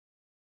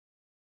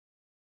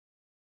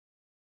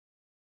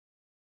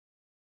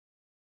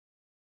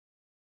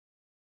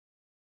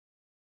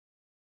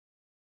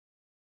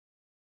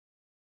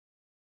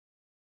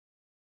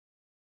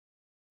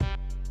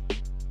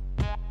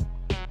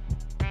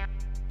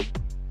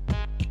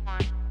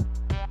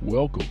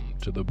Welcome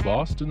to the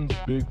Boston's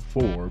Big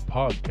Four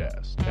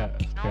podcast.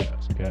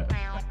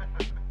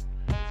 Cast.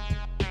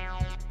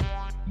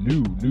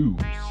 New news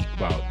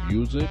about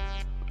music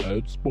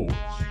and sports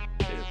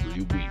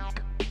every week,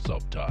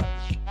 sometimes.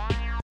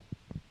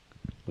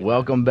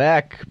 Welcome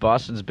back,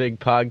 Boston's Big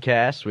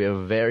Podcast. We have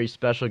a very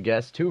special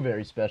guest, two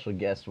very special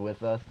guests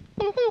with us.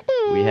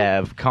 We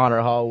have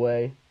Connor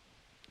Hallway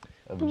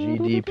of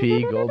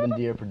GDP, Golden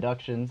Deer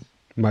Productions.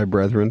 My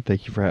brethren,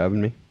 thank you for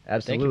having me.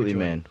 Absolutely,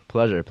 man.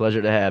 Pleasure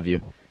to have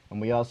you. And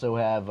we also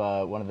have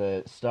one of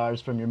the stars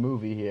from your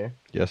movie here,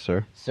 Yes,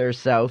 sir. Sir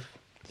South.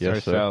 Yes, Sir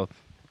sir. South,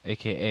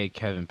 a.k.a.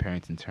 Kevin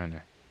Parrington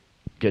Turner.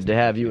 Good to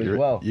have you as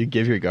well. You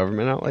give your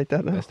government out like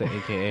that now? That's the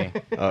a.k.a.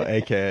 Oh,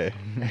 AKA.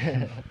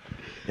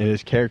 And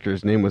his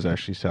character's name was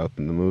actually South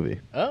in the movie.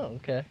 Oh,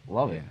 okay.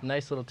 Love it.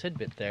 Nice little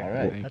tidbit there. All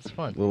right. That's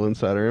fun. Little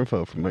insider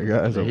info from my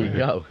guys There over you here.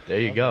 go. There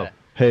you go. Okay.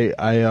 Hey,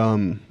 I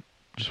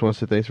just want to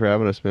say thanks for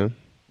having us, man.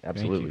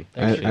 Absolutely.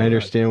 Thank you. I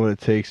understand what it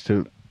takes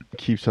to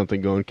keep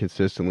something going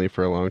consistently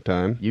for a long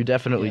time. You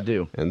definitely Yeah.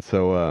 do. And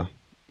so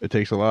it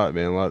takes a lot,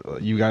 man.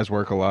 You guys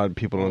work a lot.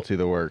 People don't see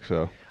the work,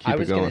 so keep I it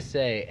was going. going to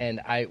say, and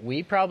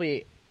we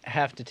probably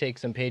have to take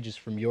some pages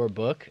from your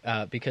book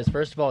because,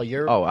 first of all,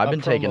 you're I've a been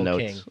taking promo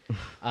notes.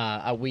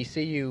 king. We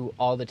see you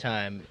all the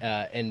time,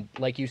 and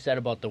like you said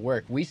about the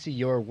work, we see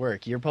your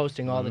work. You're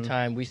posting all the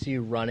time. We see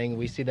you running.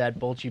 We see that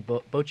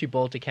Bochi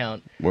Bolt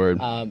account. Word.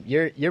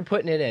 You're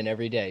putting it in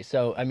every day.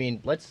 So I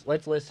mean, let's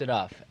list it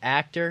off: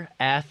 actor,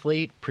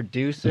 athlete,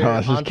 producer, No,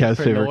 this is Kev's favorite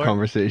entrepreneur.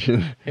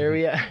 conversation. Here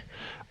we are.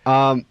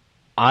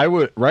 I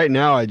would right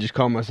now. I just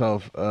call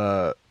myself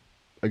a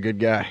good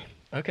guy.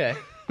 Okay.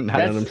 You know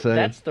what I'm saying?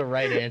 That's the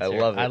right answer.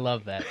 love it. I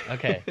love that.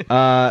 Okay.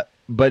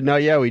 But no,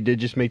 yeah, we did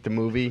just make the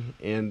movie,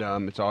 and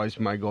it's always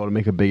my goal to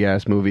make a big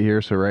ass movie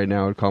here. So right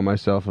now, I'd call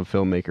myself a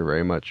filmmaker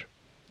very much.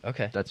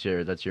 Okay. That's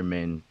your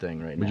main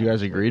thing right now. Would you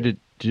guys agree? Did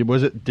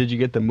you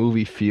get the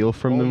movie feel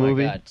from the Oh my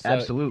movie? God. So,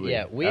 Absolutely.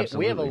 Yeah, we have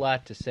Absolutely. a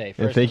lot to say. And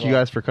First thank of you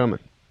all, guys for coming.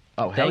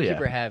 Oh, hell Thank yeah. you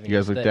for having You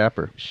guys us. look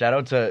dapper. Shout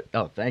out to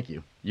thank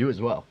you. You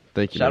as well.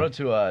 Thank you. Shout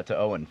man. out to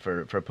Owen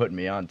for putting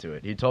me onto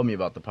it. He told me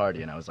about the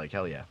party, and I was like,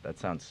 hell yeah, that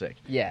sounds sick.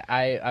 Yeah,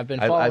 I've been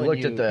I following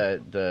looked you.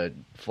 at the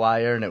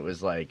flyer, and it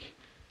was like,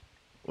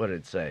 what did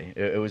it say?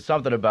 It was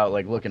something about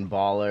like looking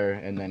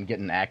baller and then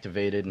getting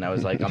activated, and I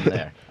was like, I'm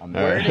there. I'm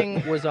there.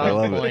 Wording was I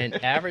on love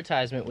point.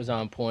 Advertisement was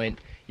on point.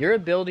 Your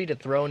ability to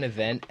throw an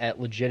event at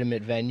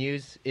legitimate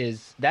venues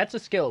that's a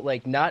skill.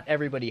 Like not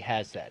everybody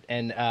has that,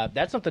 and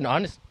that's something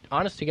honest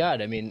to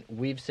God. I mean,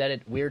 we've said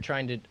it. We're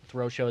trying to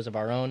throw shows of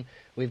our own.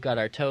 We've got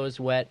our toes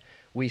wet.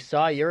 We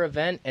saw your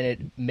event, and it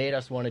made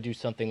us want to do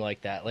something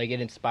like that. Like it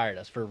inspired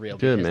us for real.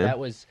 Good, because man. that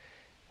was.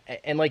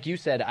 And like you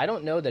said, I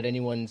don't know that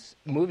anyone's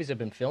movies have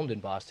been filmed in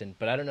Boston,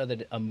 but I don't know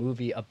that a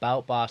movie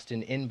about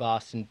Boston in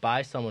Boston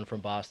by someone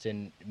from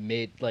Boston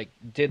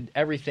did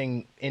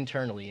everything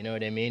internally. You know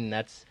what I mean?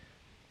 That's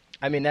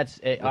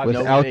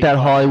Without big that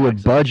Hollywood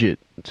contracts. budget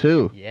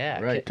too. yeah.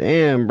 Right.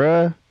 Damn,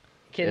 bruh.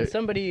 Can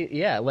somebody?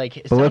 Yeah, like.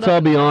 But let's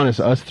all be honest.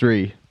 Us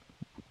three,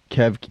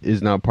 Kev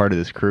is not part of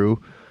this crew,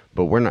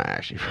 but we're not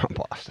actually from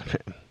Boston,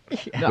 man.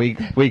 No.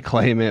 We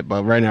claim it,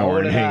 but right now we're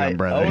Owen in and Hingham,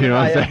 brother. Owen You know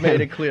and what I I'm have made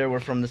saying? it clear we're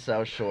from the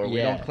South Shore. We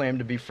Yeah. don't claim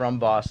to be from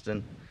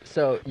Boston.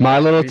 So My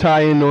little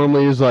tie-in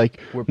normally is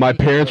like, We're my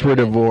peeking a parents were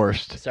little bit.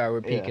 divorced. Sorry,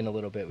 we're peeking a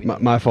little bit. We My,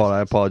 didn't my know fault. this.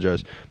 I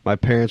apologize. My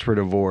parents were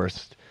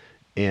divorced,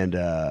 and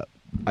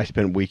I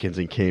spent weekends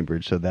in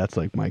Cambridge, so that's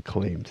like my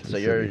claim to the So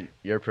city.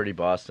 you're pretty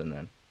Boston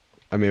then.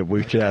 I mean,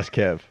 we should ask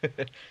Kev.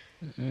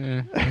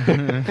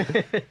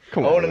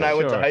 Come on, Owen and I man.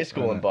 went to Sure. high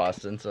school in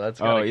Boston, so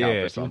that's Oh gotta count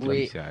yeah, for something.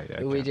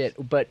 We did,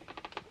 but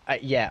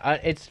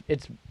it's.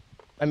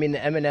 I mean, the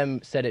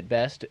Eminem said it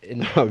best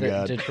in Oh, the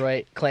God.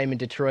 Detroit, claiming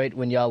Detroit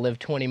when y'all live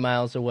 20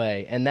 miles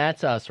away, and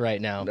that's us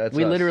right now. That's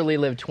we us. literally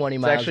live 20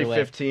 It's miles actually away.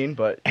 15,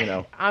 but you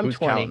know, I'm who's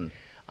 20. counting?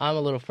 I'm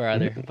a little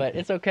farther, but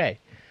it's okay.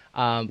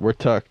 We're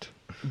tucked.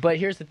 But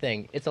here's the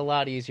thing: it's a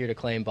lot easier to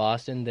claim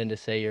Boston than to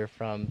say you're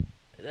from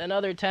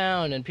another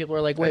town, and people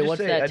are like, I "Wait, just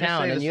what's say- I that just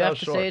town?" say And the you have South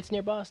to Shore. say it's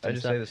near Boston. I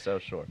just so- say the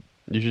South Shore.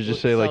 You should just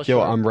South say like, "Yo,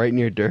 Shore. I'm right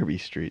near Derby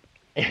Street."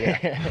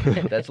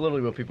 That's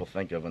literally what people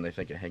think of when they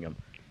think of Hingham.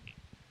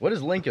 What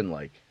is Lincoln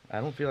like?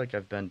 I don't feel like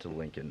I've been to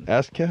Lincoln.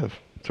 Ask Kev.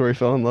 That's where he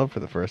fell in love for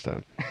the first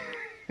time.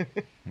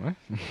 What?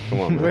 Come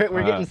on, man.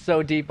 We're getting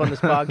so deep on this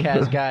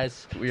podcast,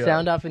 guys. We are.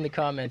 Sound off in the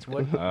comments.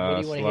 What do you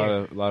It's want a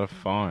to hear? lot of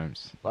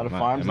farms. A lot of in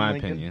my- farms in in my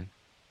Lincoln? opinion.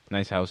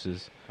 Nice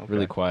houses, Okay.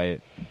 really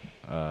quiet.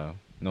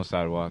 No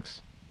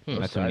sidewalks. No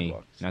Not too many.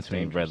 sidewalks. Not It's too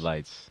many red dangerous.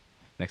 lights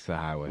next to the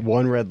highway.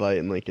 One red light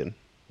in Lincoln.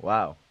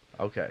 Wow.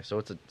 Okay, so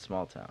it's a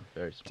small town,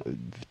 very small.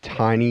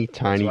 Tiny, That's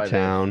tiny why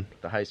town.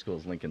 The high school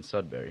is Lincoln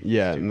Sudbury. It's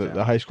Yeah, two and the towns.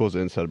 high school's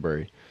in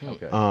Sudbury.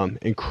 Okay.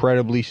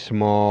 Incredibly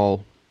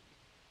small,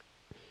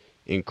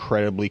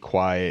 incredibly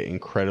quiet,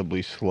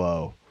 incredibly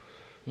slow,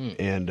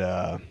 and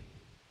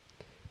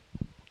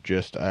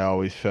just I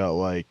always felt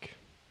like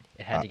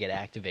It had to get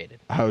activated.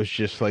 I was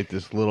just like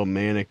this little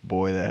manic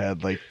boy that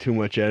had like too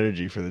much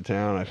energy for the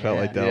town. I felt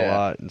like that Yeah. a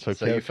lot, and so,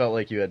 So you felt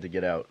like you had to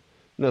get out.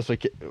 no, so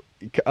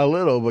a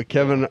little, but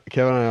Kevin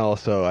and I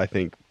also I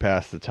think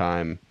passed the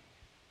time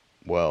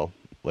well.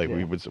 Like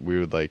Yeah. we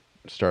would like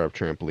start up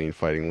trampoline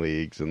fighting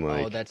leagues and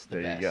like Oh, that's the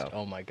there you best. go.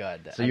 Oh my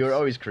god. So you were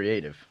always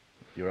creative.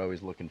 You were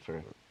always looking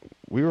for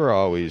we were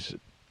always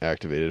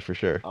activated for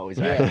sure. always.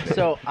 Yeah. active.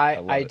 So I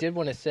love I it. did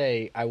want to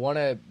say I want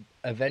to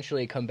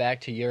eventually come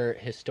back to your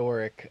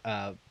historic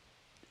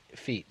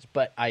feats,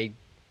 but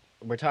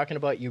we're talking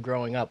about you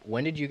growing up.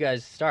 When did you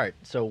guys start?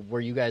 So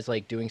were you guys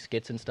like doing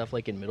skits and stuff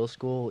like in middle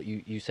school?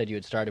 You said you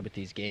had started with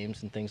these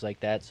games and things like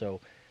that. So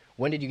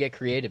when did you get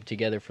creative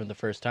together for the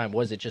first time?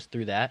 Was it just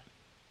through that?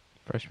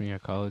 Freshman year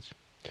of college.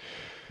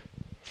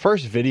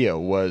 First video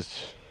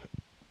was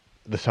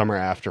the summer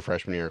after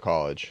freshman year of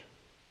college.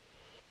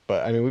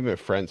 But I mean, we've been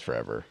friends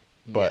forever.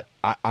 But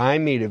I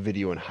made a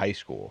video in high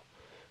school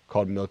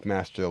called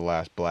Milkmaster the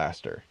Last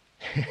Blaster.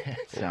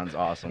 Sounds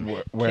awesome.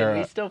 Where Can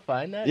we still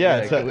find that? yeah,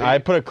 Yeah, it's can we- I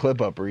put a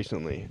clip up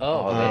recently.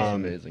 Oh, that's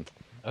Um, amazing.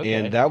 Okay.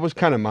 And that was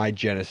kind of my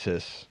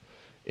genesis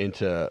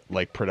into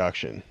like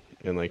production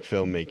and like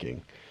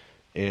filmmaking.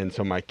 And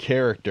so my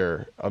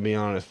character, I'll be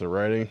honest, the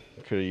writing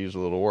could have used a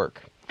little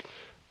work.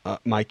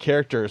 My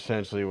character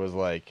essentially was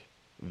like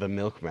the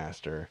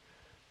milkmaster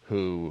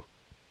who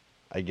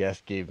I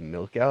guess gave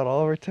milk out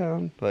all over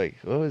town. Like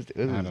what was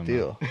I his don't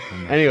deal?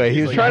 know. Anyway,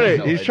 he was Like, trying I have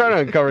to no he's trying to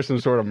idea. uncover some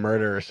sort of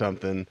murder or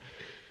something.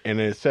 And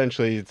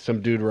essentially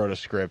some dude wrote a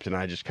script and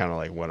I just kind of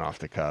like went off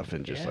the cuff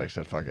and just Yeah. like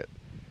said fuck it.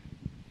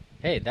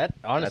 Hey, that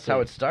honestly. That's how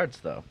it starts,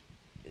 though.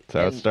 That's how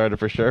it And- started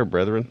for sure,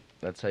 brethren.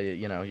 That's how you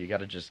you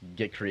got to just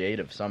get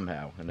creative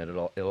somehow, and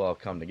it'll all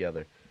come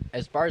together.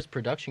 As far as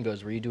production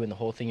goes, were you doing the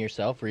whole thing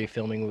yourself? Were you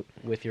filming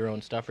with your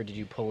own stuff, or did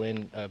you pull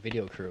in a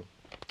video crew?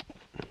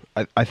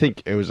 I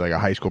think it was like a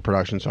high school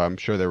production, so I'm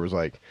sure there was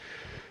like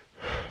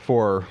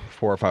four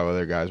or five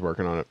other guys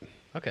working on it.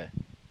 Okay.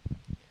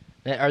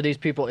 Now, are these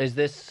people? Is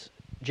this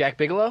Jack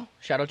Bigelow?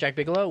 Shout out Jack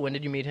Bigelow. When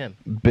did you meet him?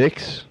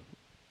 Bix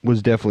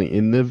was definitely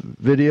in the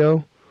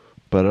video,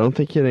 but I don't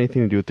think he had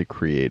anything to do with the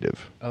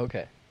creative.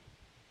 Okay.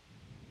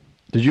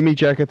 Did you meet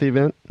Jack at the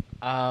event?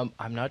 I'm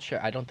not sure.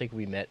 I don't think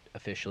we met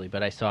officially,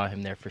 but I saw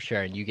him there for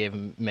sure, and you gave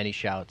him many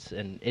shouts.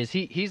 And is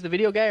he's the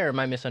video guy, or am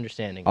I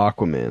misunderstanding?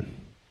 Aquaman,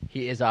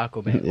 He is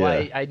Aquaman. Yeah.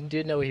 Well, I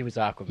did know he was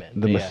Aquaman.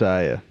 the but yeah.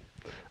 Messiah.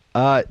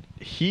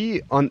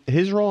 He on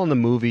his role in the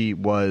movie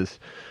was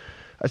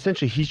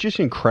essentially he's just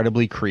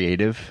incredibly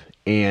creative,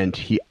 and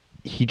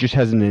he just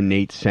has an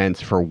innate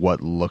sense for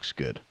what looks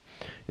good.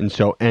 And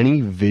so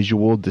any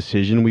visual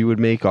decision we would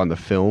make on the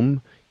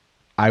film,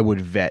 I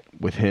would vet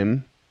with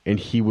him, and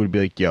he would be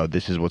like, yo,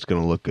 this is what's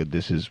going to look good.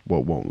 This is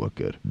what won't look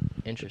good.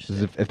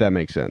 Interesting. If that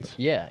makes sense.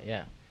 Yeah,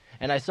 yeah.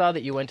 And I saw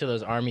that you went to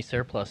those army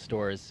surplus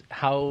stores.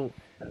 How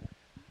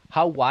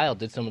wild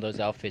did some of those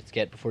outfits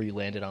get before you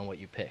landed on what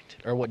you picked?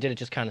 Or what did it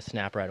just kind of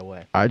snap right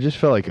away? I just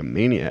felt like a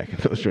maniac in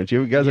those joints.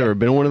 You guys Yeah. ever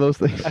been in one of those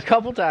things? A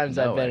couple times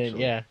No, I've been in,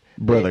 actually. yeah.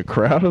 Bro, the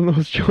crowd in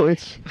those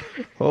joints.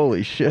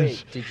 Holy shit.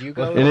 Wait, did you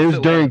go? And it was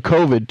during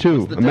COVID,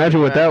 too. What's the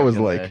Imagine what that demographic was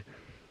in like. there?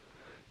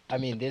 I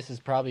mean, this is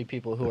probably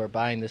people who are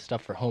buying this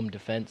stuff for home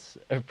defense,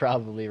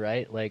 probably,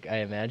 right? Like, I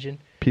imagine.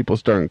 People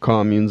starting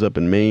communes up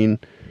in Maine.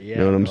 Yeah. You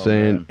know what I'm Oh,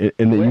 saying? man.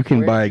 And then Where- you can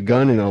where buy a did you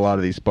gun go in for a this? lot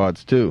of these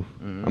spots too.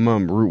 Mhm. I'm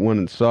on Route 1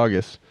 in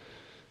Saugus.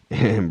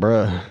 And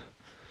bruh,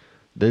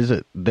 there's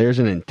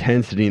an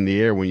intensity in the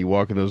air when you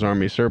walk in those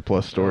army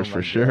surplus stores Oh for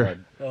my sure.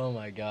 God. Oh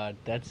my God,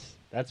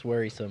 that's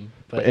worrisome.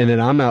 But And then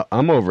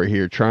I'm over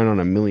here trying on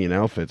a million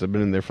outfits. I've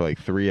been in there for like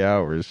 3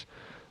 hours.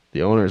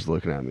 The owner's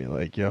looking at me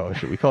like, yo,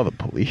 should we call the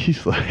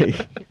police? Like,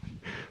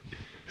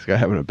 this guy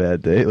having a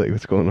bad day? Like,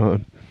 what's going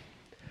on?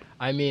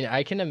 I mean,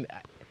 I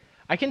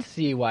can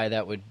see why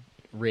that would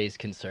raise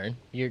concern.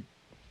 You're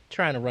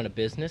trying to run a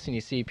business and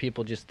you see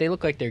people they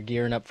look like they're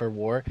gearing up for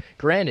war.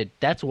 Granted,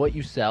 that's what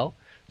you sell,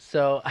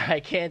 so I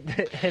can't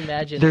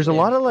imagine. There's a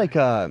lot of like,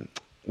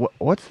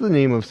 what's the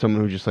name of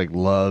someone who just like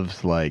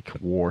loves like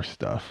war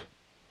stuff?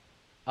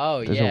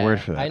 Oh there's a yeah, word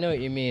for that. I know what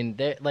you mean.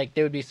 There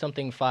would be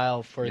something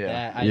filed for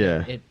Yeah. that.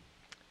 Yeah.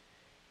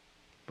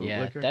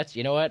 Yeah, Bootlicker? that's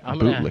you know what I'm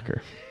gonna.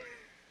 Bootlicker.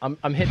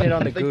 I'm hitting it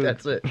on the I think Goog.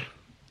 that's it.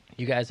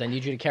 You guys, I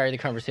need you to carry the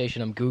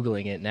conversation. I'm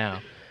googling it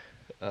now.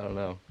 I don't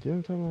know. Do you know what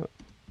I'm talking about?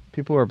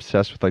 People are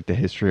obsessed with like the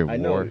history of I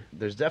war. know.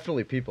 There's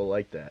definitely people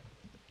like that.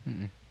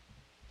 Mm-mm.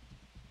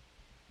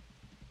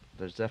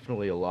 There's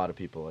definitely a lot of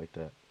people like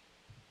that.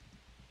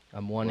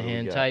 I'm What do we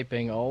one-hand got?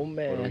 typing. Oh What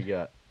do we man,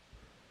 got?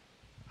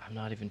 I'm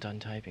not even done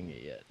typing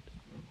it yet.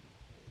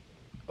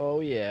 Oh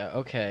yeah,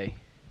 okay.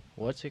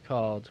 What's it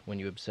called when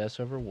you obsess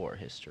over war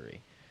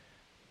history?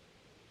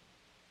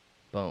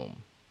 Boom.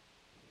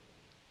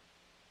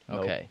 Nope,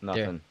 Okay.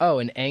 nothing. Oh,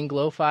 an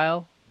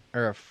Anglophile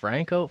or a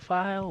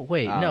Francophile?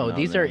 Wait, I no, don't know,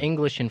 these are man.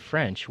 English and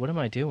French. What am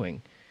I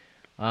doing?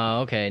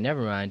 Okay,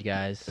 never mind,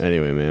 guys.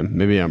 Anyway, man,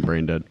 maybe I'm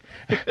brain dead.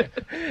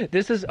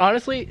 This is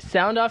honestly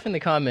sound off in the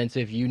comments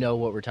if you know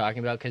what we're talking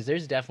about, because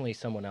there's definitely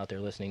someone out there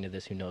listening to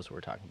this who knows what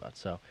we're talking about.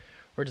 So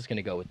we're just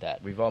gonna go with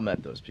that. We've all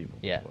met those people.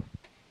 Yeah. before.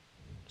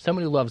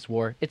 Someone who loves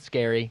war. It's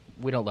scary.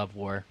 We don't love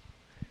war.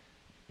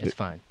 It's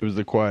fine. It was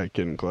the quiet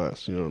kid in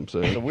class. You know what I'm It's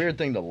a saying? weird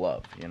thing to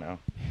love, you know.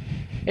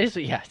 It is.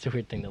 Yeah, it's a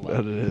weird thing to That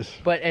love. it is.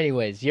 But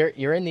anyways, you're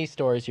in these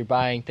stores. You're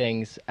buying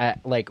things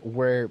at like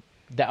where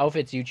the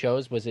outfits you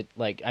chose, was it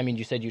like, I mean,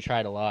 you said you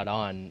tried a lot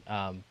on.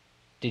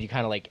 Did you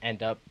kind of like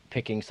end up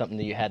picking something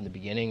that you had in the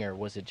beginning, or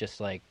was it just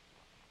like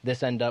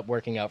this ended up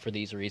working out for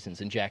these reasons,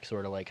 and Jack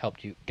sort of like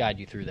helped you guide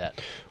you through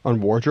that?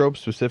 On wardrobe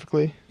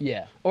specifically?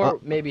 Yeah, or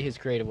maybe his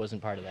creative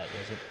wasn't part of that,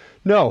 was it?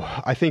 No,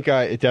 I think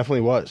it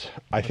definitely was.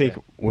 I think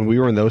when we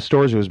were in those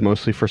stores, it was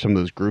mostly for some of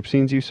those group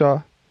scenes you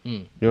saw.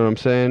 You know what I'm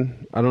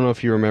saying? I don't know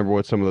if you remember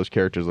what some of those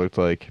characters looked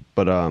like,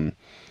 but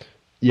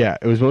yeah,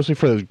 it was mostly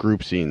for those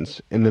group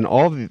scenes. And then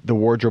all of the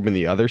wardrobe in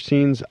the other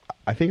scenes,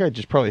 I think I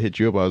just probably hit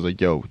you up. I was like,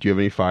 yo, do you have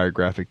any fire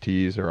graphic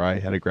tees? Or I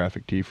had a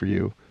graphic tee for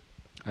you.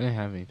 I didn't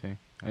have anything.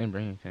 I didn't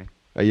bring anything.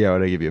 Yeah,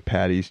 I give you a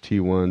Patty's tee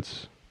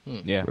once.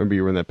 Yeah. Remember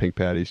you were in that pink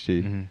Patty's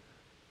tee? Mm-hmm.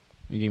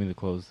 You gave me the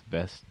clothes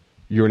best.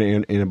 You were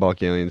in an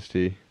Anabolic Aliens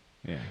tee.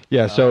 Yeah.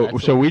 Yeah, so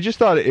that's we just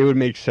thought it would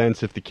make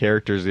sense if the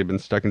characters they've been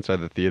stuck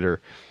inside the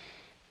theater.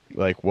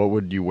 Like, what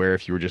would you wear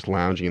if you were just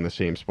lounging in the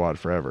same spot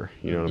forever?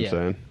 You know what I'm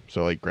saying?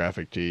 So, like,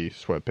 graphic tee,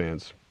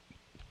 sweatpants.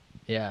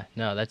 Yeah,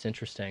 no, that's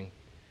interesting.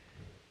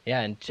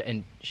 Yeah,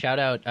 and shout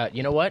out,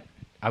 you know what?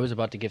 I was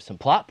about to give some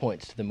plot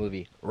points to the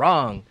movie.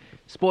 Wrong.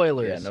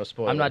 Spoilers. Yeah, no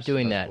spoilers. I'm not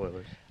doing no that.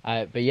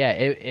 Spoilers. But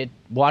yeah,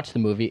 watch the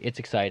movie. It's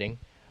exciting.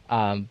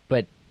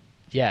 But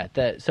yeah,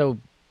 so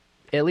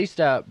at least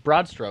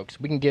broad strokes,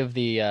 we can give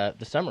the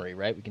summary,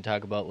 right? We can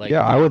talk about like.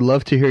 Yeah, I would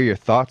love to hear your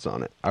thoughts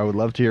on it. I would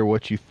love to hear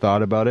what you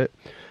thought about it.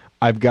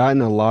 I've gotten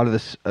a lot of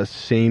this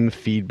same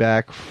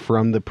feedback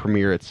from the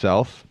premiere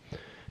itself.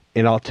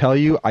 And I'll tell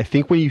you, I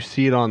think when you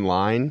see it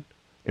online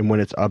and when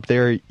it's up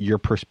there, your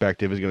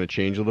perspective is going to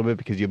change a little bit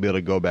because you'll be able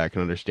to go back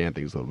and understand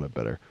things a little bit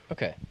better.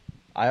 Okay.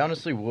 I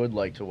honestly would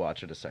like to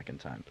watch it a second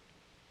time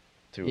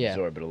to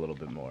absorb it a little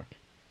bit more.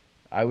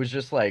 I was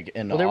just like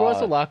in awe. There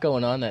was a lot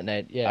going on that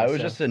night. Yeah, I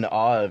was just in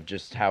awe of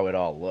just how it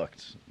all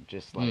looked,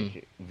 just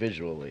like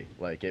visually.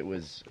 Like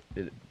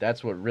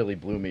that's what really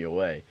blew me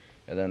away.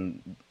 And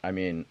then, I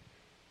mean,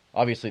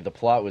 obviously the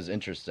plot was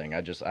interesting.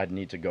 I'd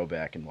need to go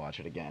back and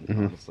watch it again,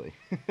 honestly.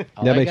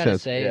 All That I makes gotta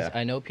sense. say is Yeah.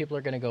 I know people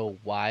are gonna go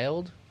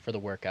wild for the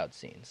workout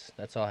scenes.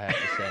 That's all I have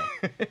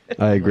to say.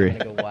 I agree. They're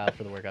gonna go wild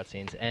for the workout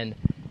scenes, and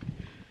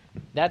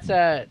that's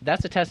a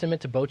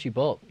testament to Bochy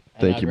Bolt.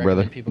 And Thank I'd you, recommend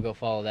brother. People go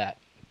follow that.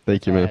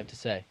 Thank That's you, all I man. have to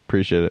say.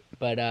 Appreciate it.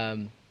 But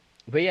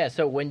yeah.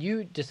 So when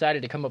you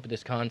decided to come up with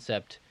this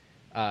concept,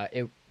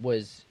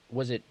 was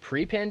it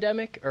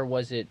pre-pandemic or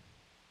was it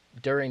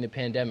during the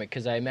pandemic?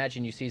 Because I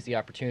imagine you seized the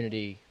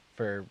opportunity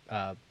for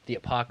the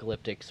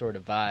apocalyptic sort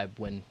of vibe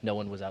when no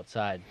one was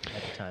outside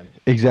at the time.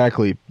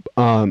 Exactly.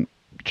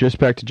 Just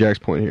back to Jack's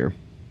point here.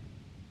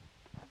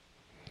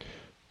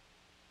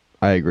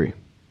 I agree.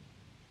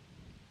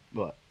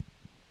 What?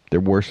 There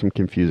were some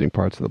confusing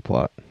parts of the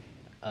plot.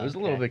 It was a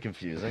little bit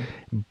confusing.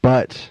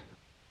 But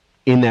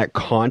in that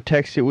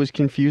context, it was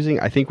confusing.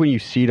 I think when you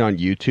see it on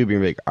YouTube,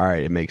 you're like, all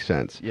right, it makes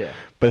sense. Yeah.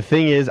 But the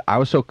thing is, I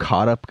was so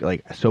caught up,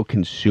 like so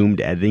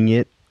consumed editing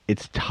it,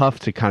 it's tough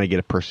to kind of get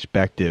a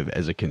perspective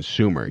as a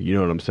consumer. You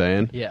know what I'm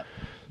saying? Yeah.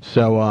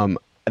 So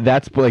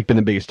that's like been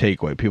the biggest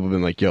takeaway. People have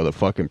been like, yo, the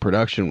fucking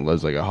production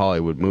was like a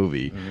Hollywood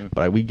movie.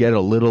 But we get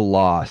a little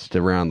lost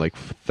around like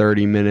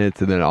 30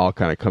 minutes, and then it all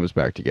kind of comes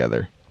back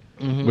together.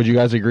 Would you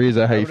guys agree? Is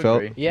that how I you would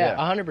felt? agree. Yeah,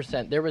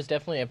 100%. There was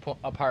definitely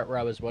a part where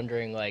I was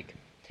wondering, like,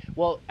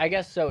 well, I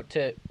guess so.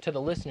 To the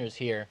listeners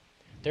here,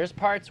 there's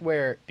parts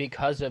where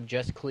because of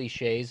just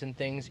cliches and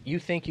things, you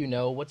think you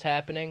know what's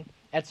happening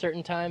at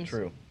certain times.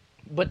 True.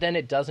 But then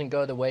it doesn't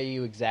go the way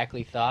you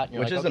exactly thought. And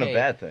you're Which like, isn't okay. a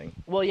bad thing.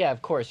 Well, yeah,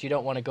 of course. You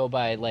don't want to go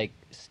by like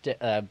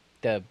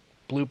the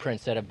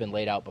blueprints that have been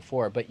laid out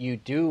before, but you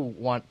do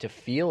want to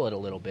feel it a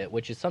little bit,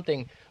 which is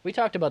something we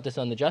talked about this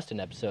on the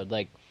Justin episode.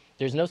 Like,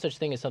 there's no such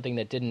thing as something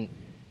that didn't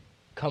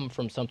come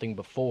from something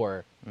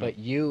before, but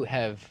you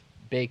have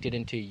baked it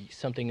into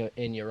something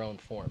in your own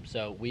form.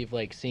 So we've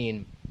like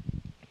seen,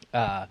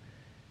 I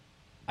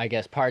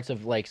guess, parts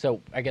of like.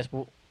 So I guess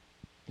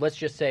let's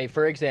just say,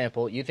 for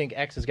example, you think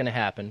X is going to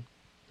happen.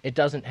 It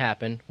doesn't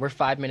happen. We're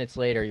 5 minutes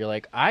later. You're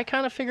like, I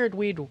kind of figured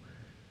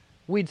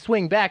we'd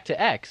swing back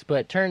to X,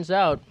 but turns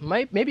out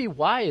maybe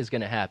Y is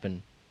going to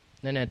happen.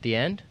 Then at the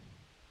end,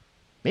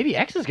 maybe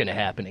X is going to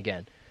happen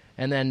again.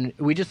 And then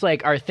we just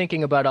like are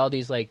thinking about all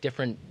these like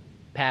different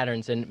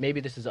patterns, and maybe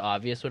this is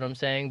obvious what I'm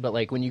saying, but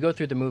like when you go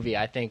through the movie,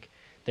 I think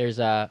there's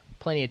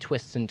plenty of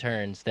twists and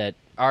turns that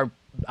are,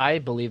 I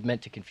believe,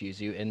 meant to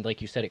confuse you, and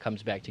like you said, it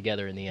comes back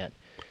together in the end.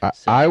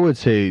 I would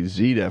say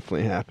Z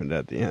definitely happened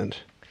at the end.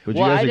 Would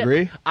Well, you guys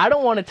agree? I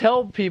don't want to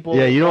tell people.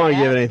 Yeah, you don't what want to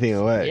give happens. anything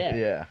away. Yeah.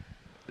 Yeah.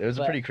 It was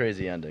a But- pretty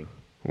crazy ending.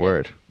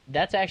 Word.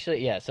 That's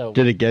actually, yeah, so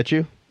Did it get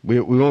you?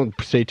 We won't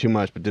say too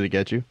much, but did it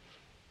get you?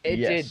 it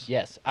Yes. did,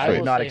 yes. I I did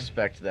will not say,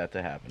 expect that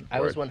to happen.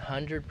 I was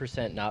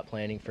 100% not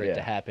planning for it to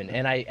Yeah. happen.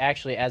 And I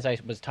actually, as I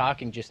was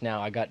talking just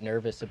now, I got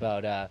nervous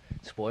about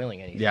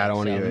spoiling anything. Yeah, I don't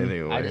wanna So give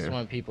anything away I just here.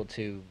 want people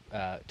to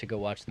go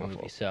watch the My movie.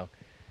 fault. So,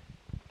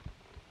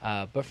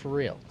 but for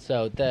real,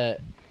 so the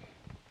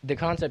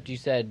concept you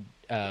said.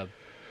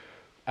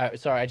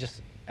 Sorry, I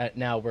just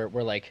now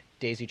we're like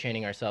daisy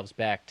chaining ourselves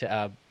back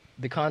to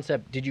the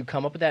concept. Did you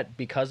come up with that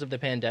because of the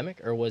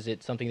pandemic, or was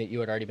it something that you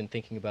had already been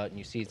thinking about and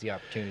you seized the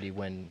opportunity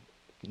when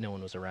no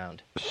one was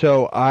around?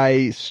 So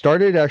I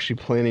started actually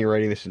planning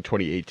writing this in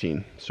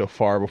 2018, so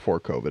far before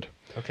COVID.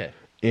 Okay.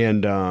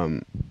 And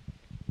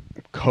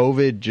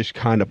COVID just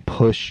kind of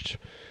pushed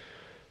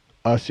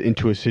us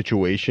into a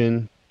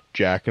situation,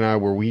 Jack and I,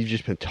 where we've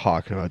just been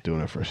talking about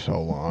doing it for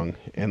so long.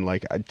 And,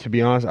 like, to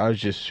be honest, I was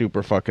just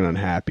super fucking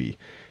unhappy.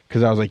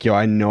 Because I was like, yo,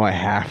 I know I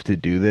have to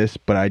do this,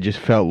 but I just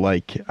felt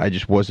like I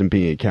just wasn't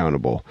being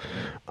accountable.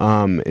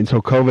 And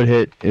so COVID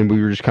hit, and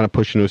we were just kind of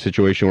pushed into a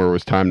situation where it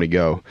was time to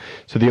go.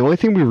 So the only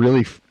thing we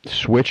really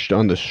switched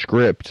on the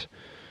script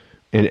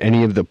and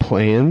any of the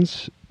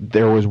plans,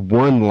 there was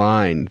one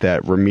line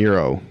that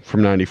Ramiro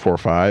from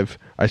 94.5,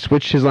 I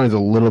switched his lines a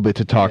little bit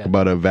to talk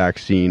about a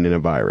vaccine and a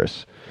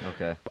virus.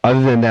 Okay.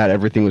 Other than that,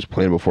 everything was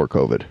planned before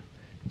COVID.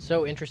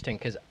 So interesting,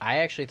 because I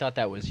actually thought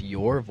that was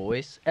your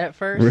voice at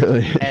first.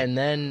 Really? And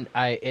then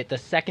the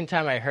second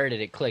time I heard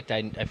it, it clicked.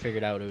 I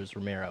figured out it was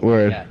Ramiro.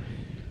 Word.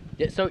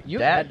 Yeah. So you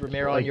had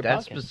Ramiro on your that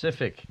podcast.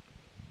 specific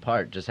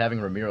part, just having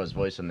Ramiro's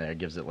voice in there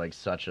gives it like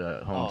such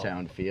a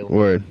hometown feel.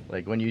 Word.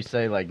 Like when you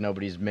say like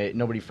nobody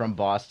from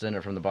Boston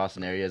or from the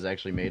Boston area has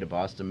actually made a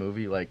Boston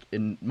movie. Like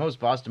in most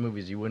Boston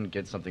movies, you wouldn't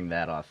get something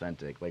that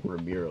authentic, like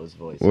Ramiro's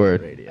voice Word.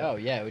 on the radio. Oh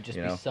yeah, it would just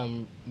You be know?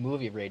 some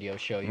movie radio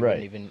show. You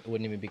Right.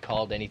 wouldn't even be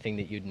called anything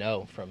that you'd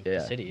know from the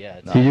Yeah. city.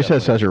 Yeah. No, He just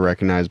has definitely. such a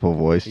recognizable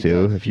voice, He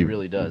too. does. If He you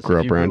really does. grew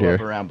If up you around grew here.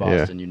 up around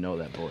Boston, you know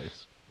that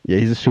voice. Yeah,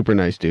 he's a super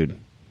nice dude.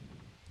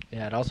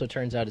 Yeah. It also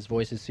turns out his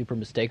voice is super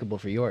mistakable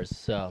for yours.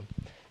 So.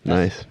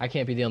 Nice. I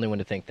can't be the only one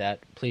to think that.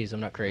 Please, I'm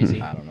not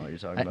crazy. I don't know what you're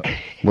talking about.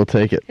 We'll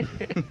take it.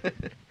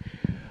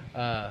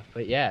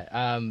 But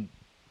yeah.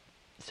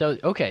 So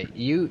okay,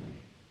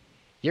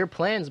 your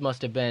plans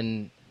must have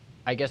been,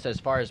 I guess, as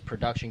far as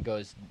production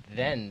goes,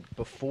 then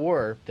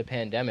before the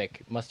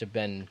pandemic, must have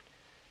been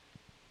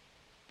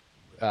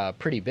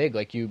pretty big.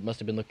 Like you must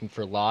have been looking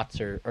for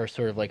lots or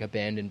sort of like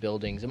abandoned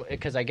buildings,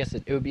 because I guess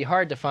it would be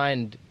hard to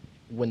find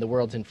when the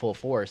world's in full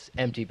force,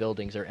 empty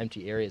buildings or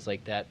empty areas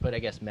like that. But I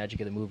guess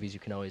magic of the movies, you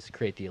can always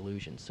create the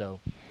illusion.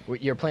 So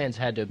your plans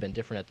had to have been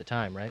different at the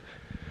time, right?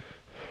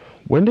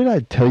 When did I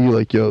tell you,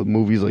 like, yo, the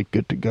movie's, like,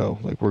 good to go?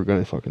 Like, we're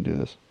gonna fucking do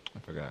this. I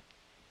forgot.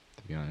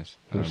 To be honest,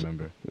 I don't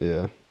remember.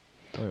 Yeah.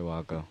 Probably a while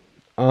ago.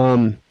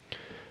 I'm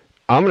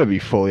gonna be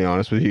fully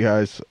honest with you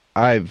guys.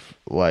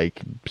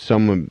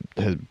 Someone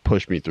has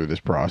pushed me through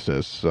this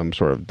process, some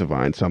sort of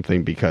divine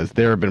something, because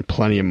there have been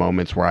plenty of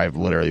moments where I've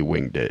literally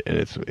winged it and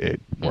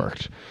it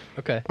worked.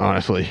 Okay.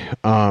 Honestly.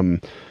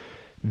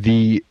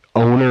 The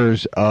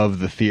owners of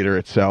the theater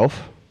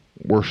itself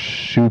were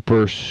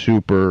super,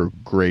 super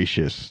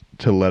gracious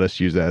to let us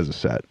use that as a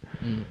set.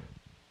 Mm.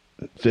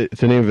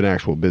 It's the name of an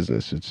actual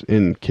business. It's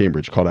in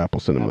Cambridge called Apple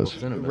Cinemas.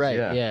 Apple Cinemas, Right.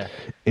 yeah. Yeah.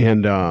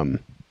 And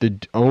the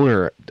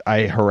owner,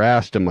 I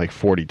harassed him like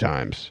 40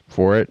 times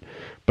for it.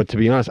 But to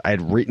be honest, I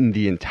had written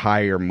the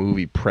entire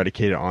movie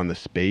predicated on the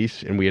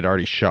space, and we had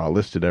already shot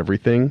listed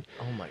everything.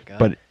 Oh my god.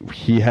 But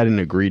he hadn't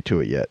agreed to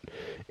it yet.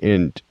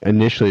 And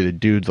initially, the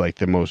dude's like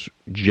the most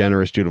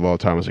generous dude of all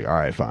time. Was like, all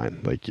right,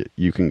 fine. Like,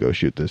 you can go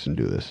shoot this and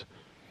do this.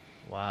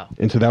 Wow.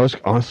 And so that was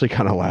honestly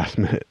kind of last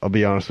minute. I'll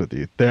be honest with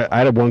you. I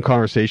had one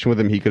conversation with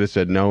him. He could have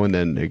said no, and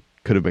then it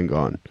could have been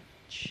gone.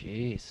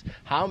 Jeez.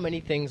 How many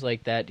things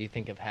like that do you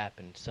think have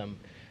happened? Some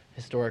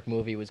historic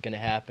movie was going to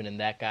happen, and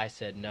that guy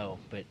said no.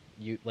 But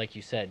you, like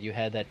you said, you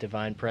had that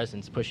divine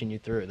presence pushing you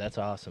through. That's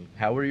awesome.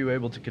 How were you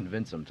able to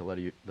convince him to let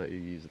you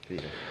use the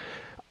theater?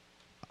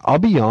 I'll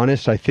be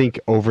honest. I think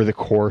over the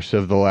course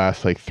of the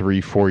last like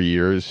 3-4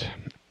 years,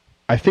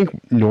 I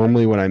think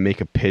normally when I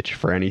make a pitch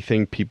for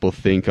anything, people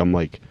think I'm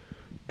like,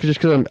 just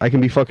because I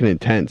can be fucking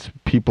intense.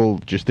 People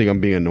just think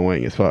I'm being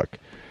annoying as fuck.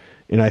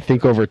 And I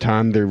think over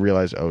time they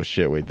realize, oh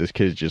shit, wait, this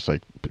kid's just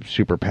like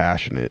super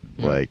passionate.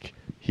 Like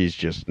he's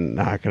just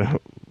not gonna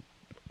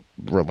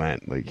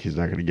relent. Like he's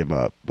not gonna give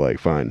up. Like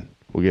fine,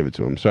 we'll give it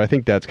to him. So I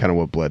think that's kind of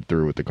what bled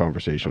through with the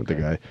conversation with the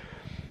guy.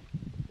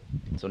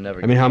 So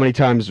never. I mean, how many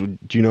times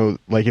do you know,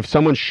 like if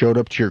someone showed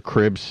up to your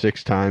crib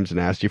 6 times and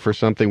asked you for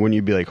something, wouldn't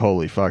you be like,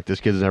 holy fuck, this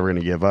kid's never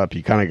gonna give up?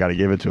 You kind of got to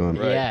give it to him.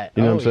 Right. Yeah.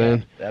 You know Oh, what I'm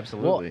saying? yeah.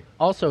 Absolutely.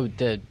 Well, also,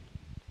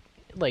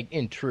 like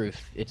in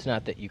truth, it's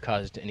not that you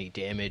caused any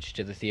damage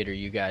to the theater.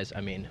 You guys,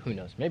 I mean, who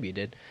knows? Maybe you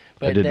did.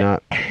 But I did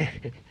not.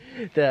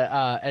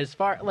 As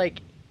far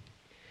like.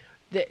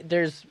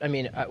 There's, I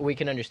mean, we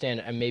can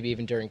understand, maybe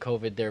even during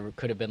COVID, there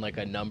could have been like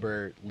a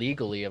number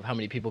legally of how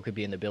many people could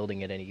be in the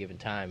building at any given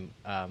time.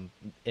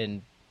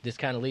 And this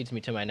kind of leads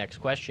me to my next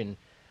question.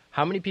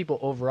 How many people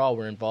overall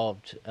were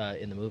involved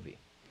in the movie?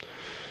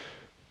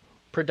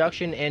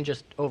 Production and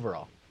just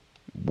overall?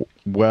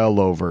 Well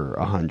over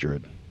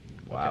 100.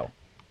 Wow.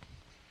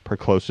 Per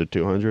close to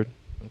 200.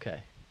 Okay.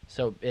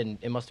 So and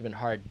it must have been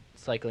hard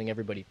cycling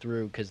everybody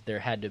through because there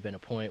had to have been a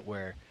point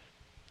where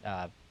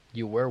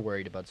you were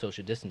worried about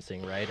social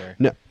distancing, right? Or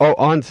No, oh,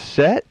 on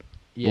set,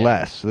 Yeah.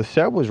 less. The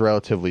set was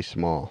relatively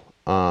small.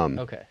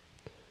 Okay.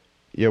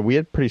 Yeah, we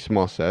had pretty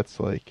small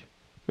sets, like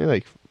maybe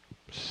like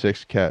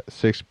 6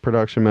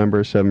 production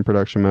members, 7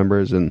 production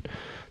members, and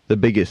the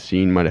biggest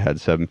scene might have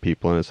had 7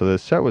 people in it. So the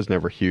set was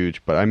never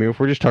huge. But I mean, if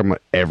we're just talking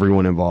about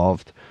everyone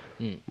involved,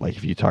 Like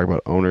if you talk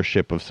about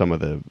ownership of some of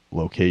the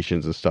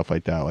locations and stuff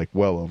like that, like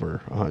well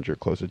over 100,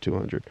 close to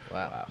 200.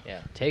 Wow.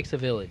 Yeah, takes a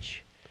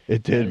village.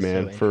 It That did, is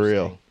man, so for real.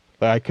 interesting.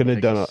 Like, I couldn't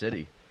have Like done a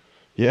city.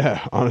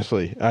 Yeah,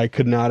 honestly, I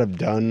could not have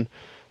done.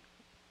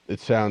 It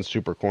sounds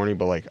super corny,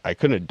 but like I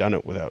couldn't have done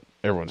it without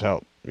everyone's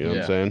help. You know what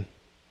I'm Yeah. saying?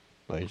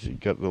 Like you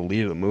got the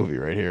lead of the movie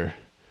right here.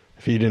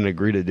 If he didn't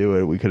agree to do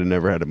it, we could have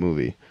never had a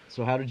movie.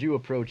 So how did you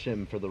approach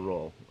him for the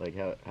role? Like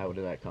how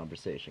did that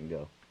conversation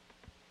go?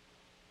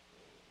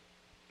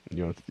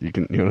 You want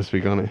to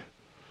speak on it?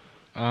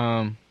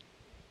 I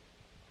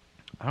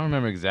don't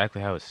remember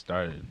exactly how it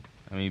started.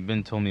 I mean,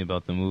 Ben told me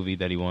about the movie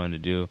that he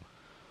wanted to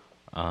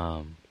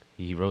do.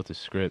 He wrote the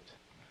script.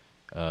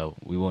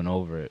 We went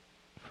over it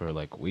for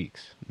like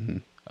weeks.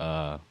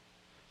 Wrote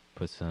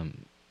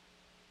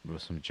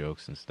some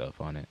jokes and stuff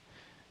on it,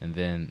 and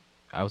then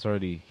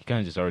he kind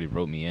of just already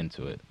wrote me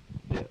into it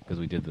because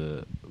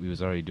we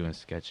was already doing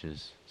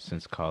sketches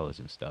since college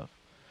and stuff.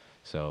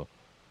 So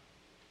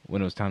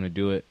when it was time to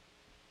do it,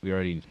 we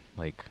already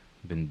like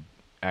been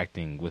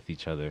acting with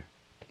each other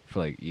for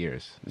like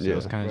years. So it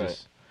was Yeah. kind of Right.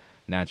 just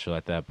natural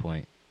at that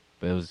point.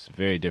 But it was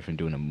very different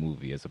doing a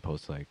movie as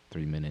opposed to like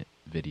 3-minute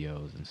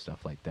videos and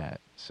stuff like that.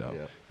 So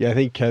Yeah. Yeah, I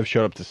think Kev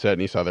showed up to set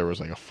and he saw there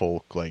was like a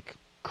full like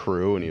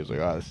crew, and he was like,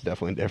 "Oh, this is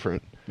definitely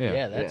different."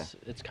 Yeah,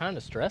 it's kind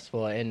of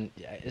stressful. And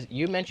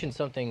you mentioned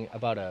something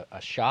about a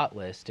shot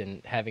list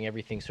and having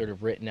everything sort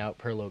of written out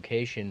per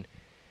location.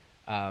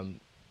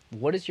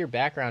 What is your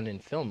background in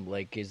film?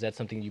 Like, is that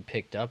something you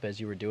picked up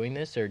as you were doing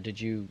this, or did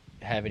you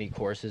have any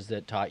courses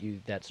that taught you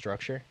that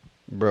structure?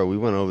 Bro, we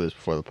went over this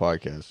before the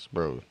podcast,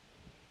 bro.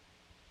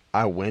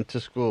 I went to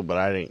school, but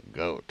I didn't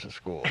go to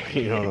school.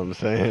 You know what I'm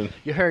saying?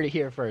 You heard it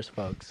here first,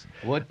 folks.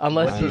 What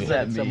Unless what you does said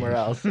that it mean? somewhere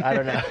else. I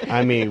don't know.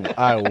 I mean,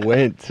 I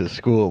went to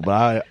school,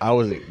 but I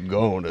wasn't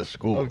going to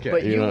school. Okay.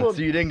 But you know? will-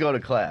 So you didn't go to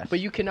class.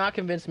 But you cannot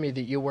convince me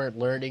that you weren't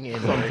learning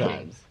and working.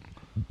 sometimes.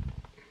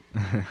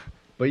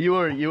 But you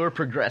were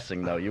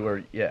progressing though. You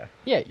were Yeah,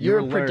 You you're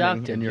were learning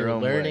productive. in your You're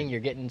own learning. way. You're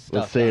getting stuff.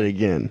 Let's say it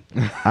done.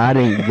 again. I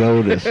didn't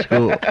go to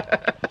school. You know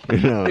what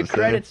The I'm saying?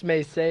 credits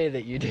may say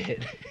that you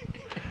did.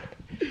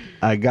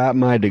 I got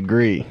my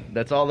degree,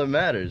 that's all that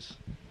matters.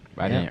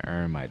 I didn't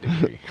earn my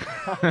degree.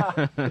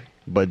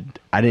 but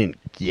I didn't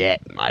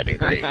get my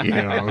degree. You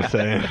know what I'm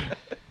saying?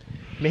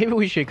 Maybe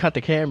we should cut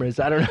the cameras.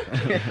 I don't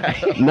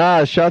know.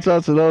 Nah, shouts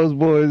out to those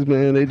boys,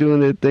 man. They doing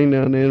their thing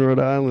down there in Rhode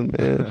Island,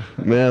 man.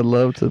 Mad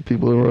love to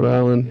people in Rhode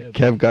Island.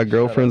 Kev got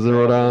girlfriends in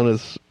Rhode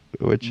Island.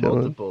 We're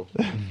chilling.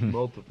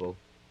 Multiple.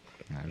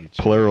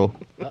 Plural.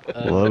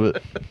 Love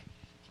it.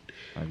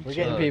 We're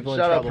getting people in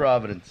Shout out trouble.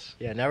 Providence.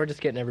 Yeah, now we're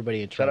just getting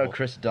everybody in Shout trouble. out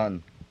Chris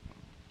Dunn.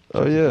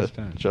 Oh yeah. Chris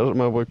Dunn. Shout out to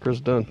my boy Chris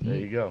Dunn. There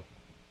you go.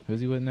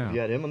 Who's he with now? You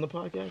got him on the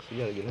podcast? You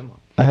gotta get him on.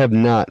 I have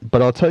not,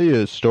 but I'll tell you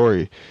a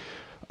story.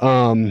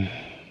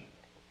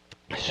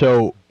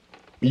 So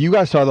you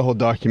guys saw the whole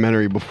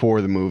documentary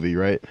before the movie,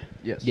 right?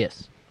 Yes.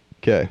 Yes.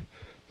 Okay.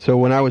 So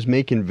when I was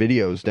making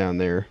videos down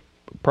there,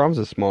 Prom's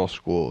a small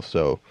school,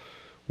 so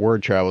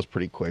word travels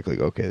pretty quick. Like,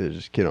 okay, there's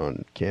this kid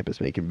on campus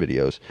making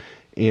videos.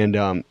 And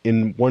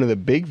in one of the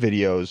big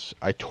videos,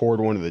 I toured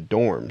one of the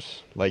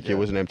dorms. Like, Yeah. it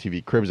was an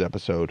MTV Cribs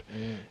episode.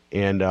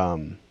 And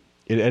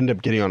it ended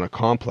up getting on a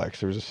Complex.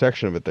 There was a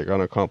section of it that got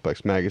on a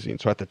Complex magazine.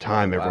 So at the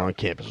time, Oh, wow. everyone on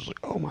campus was like,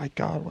 oh my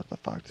God, what the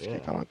fuck? This Yeah.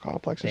 kid got on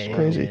Complex. It's Damn,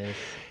 crazy. yes.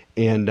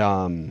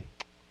 And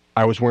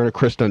I was wearing a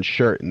Chris Dunn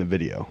shirt in the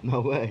video. No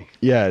way.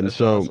 Yeah, and That's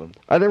so awesome.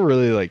 I never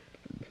really like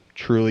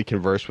truly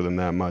conversed with him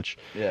that much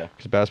Yeah.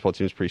 because basketball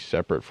team is pretty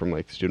separate from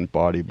like the student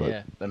body. But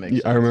Yeah. That makes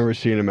sense. I remember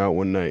seeing him out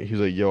one night. He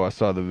was like, "Yo, I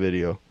saw the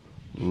video,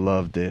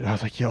 loved it." I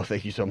was like, "Yo,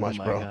 thank you so much,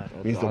 my bro. God.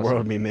 Means That's the world to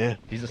awesome. me, man."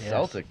 He's a Yes.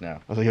 Celtic now. I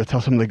was like, "Yo,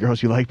 tell some of the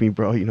girls you like me,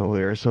 bro. You know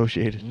they're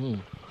associated."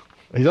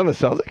 He's on the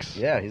Celtics.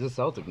 Yeah, he's a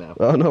Celtic now.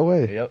 Oh no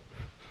way. Yep.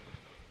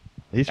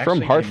 He's Actually, from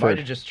They might Hartford.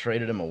 have just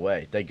traded him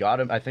away. They got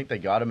him. I think they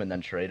got him and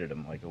then traded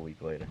him like a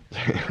week later.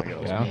 Yeah,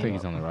 I don't think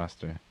he's on the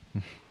roster.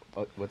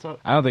 Oh, what's up?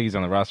 I don't think he's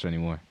on the roster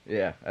anymore.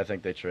 Yeah, I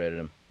think they traded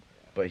him,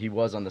 but he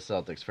was on the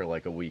Celtics for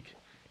like a week.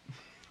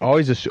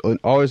 always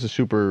a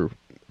super.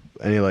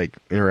 Any like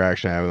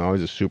interaction I have, with him,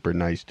 always a super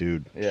nice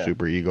dude. Yeah.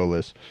 Super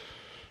egoless.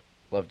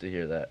 Love to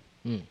hear that.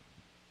 Hmm.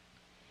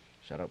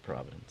 Shout out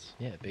Providence.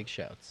 Yeah, big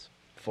shouts.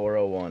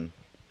 401.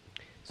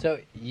 So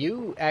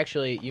you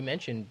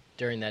mentioned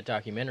during that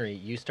documentary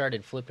you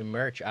started flipping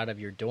merch out of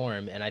your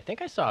dorm, and I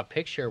think I saw a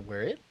picture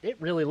where it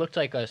really looked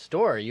like a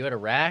store. You had a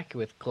rack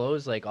with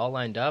clothes like all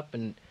lined up,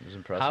 and It was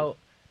impressive.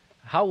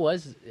 how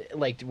was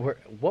like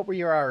what were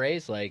your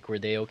RAs like? Were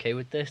they okay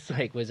with this?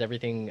 Like, was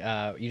everything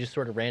you just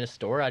sort of ran a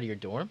store out of your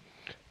dorm?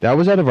 That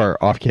was out of our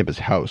off-campus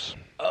house.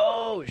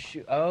 Oh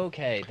shoot!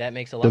 Okay, that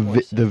makes a lot The more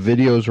the sense.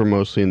 videos were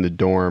mostly in the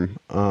dorm.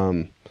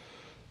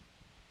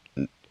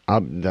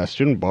 That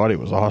student body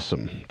was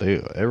awesome.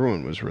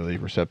 Everyone was really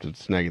receptive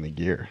to snagging the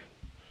gear.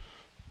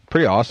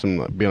 Pretty awesome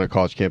like, being on a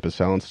college campus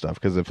selling stuff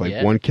because if like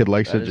Yeah, one kid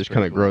likes that it, is just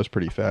pretty kind of cool. grows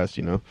pretty fast,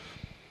 you know.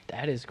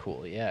 That is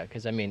cool, yeah.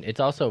 Because I mean, it's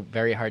also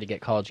very hard to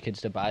get college kids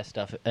to buy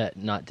stuff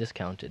not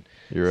discounted.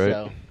 You're right.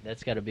 So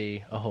that's got to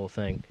be a whole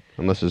thing.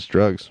 Unless it's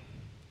drugs.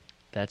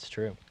 That's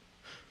true.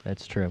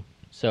 That's true.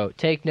 So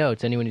take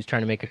notes. Anyone who's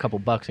trying to make a couple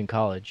bucks in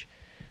college,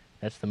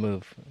 that's the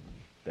move.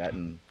 That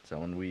and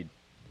selling weed.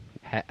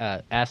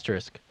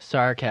 Asterisk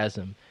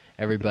sarcasm.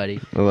 Everybody,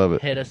 I love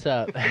it. hit us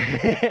up.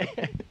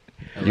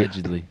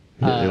 Allegedly.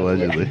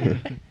 Allegedly.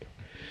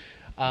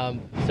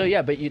 So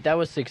yeah, but that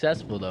was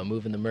successful though,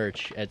 moving the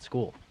merch at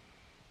school.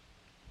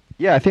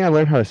 Yeah, I think I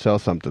learned how to sell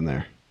something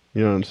there.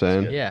 You know what I'm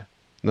saying? good. Yeah.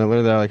 And I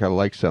learned that I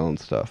like selling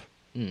stuff.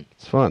 Mm.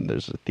 It's fun.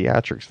 There's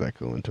theatrics that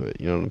go into it.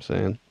 You know what I'm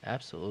saying?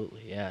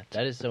 Absolutely, yeah.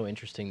 That is so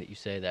interesting that you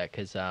say that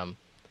because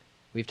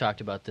we've talked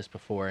about this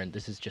before, and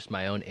this is just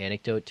my own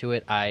anecdote to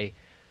it. I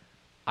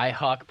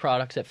hawk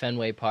products at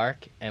Fenway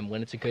Park, and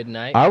when it's a good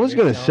night, I was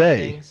you're gonna selling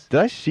say, things, did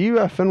I see you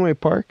at Fenway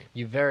Park?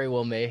 you very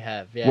well may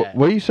have. Yeah.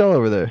 What do you sell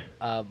over there?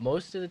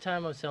 Most of the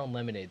time, I'm selling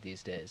lemonade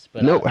these days.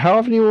 But No, how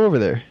often are you over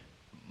there?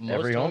 most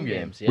Every home home game.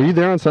 games. Yeah. Were you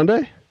there on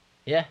Sunday?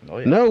 Yeah. Oh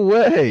yeah. No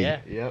way. Yeah.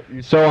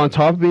 Yep. So on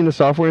top of being a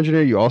software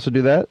engineer, you also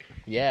do that?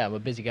 Yeah. I'm a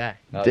busy guy.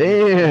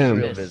 Damn.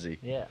 Real Yes. busy.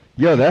 Yeah.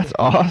 Yo, that's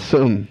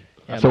awesome.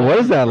 Yeah, So my- what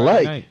is that Friday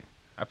like? night.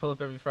 I pull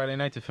up every Friday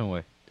night to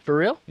Fenway. For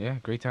real? Yeah,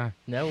 great time.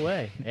 No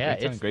way. Yeah.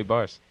 Great time. It's Great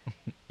bars.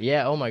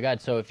 Yeah, oh my God.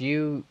 So if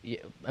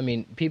I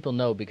mean, people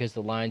know because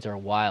the lines are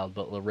wild,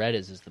 but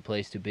Loretta's is the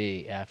place to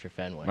be after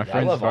Fenway. My I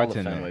friend's love all the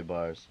bartender. Fenway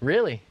bars.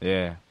 Really?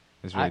 Yeah,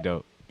 it's really I-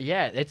 dope.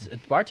 Yeah, it's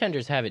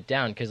bartenders have it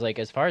down because like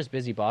as far as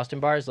busy Boston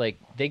bars, like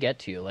they get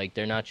to you. Like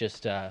they're not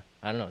just I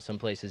don't know. Some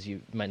places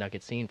you might not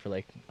get seen for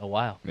like a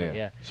while. But Yeah.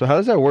 yeah. So how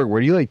does that work? Where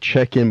do you like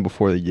check in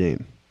before the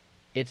game?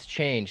 It's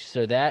changed.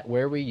 So that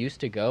where we used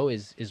to go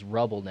is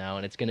rubble now,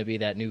 and it's going to be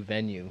that new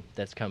venue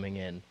that's coming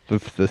in.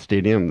 The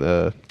stadium,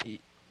 the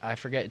I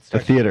forget. It the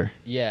starts theater.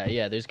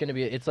 Yeah. There's going to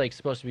be. It's like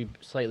supposed to be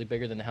slightly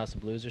bigger than the House of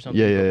Blues or something.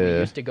 Yeah, but yeah, we yeah.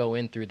 used to go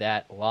in through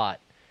that lot,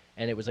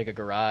 and it was like a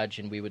garage,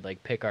 and we would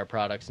like pick our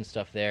products and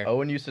stuff there.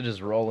 Owen used to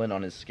just roll in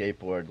on his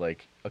skateboard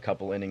like a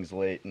couple innings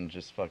late and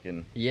just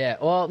fucking. Yeah,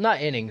 well, not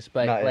innings,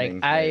 but Not like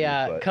innings, I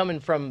maybe, but- coming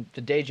from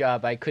the day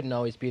job, I couldn't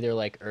always be there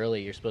like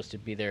early. You're supposed to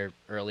be there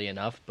early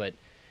enough, but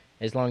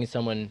as long as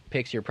someone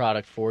picks your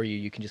product for you,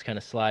 you can just kind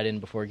of slide in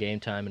before game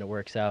time, and it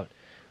works out.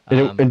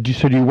 And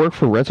so do you work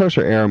for Red Sox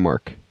or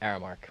Aramark?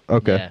 Aramark.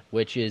 Okay. Yeah,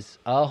 which is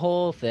a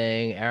whole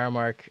thing.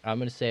 Aramark, I'm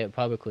going to say it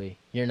publicly.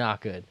 You're not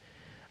good.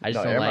 I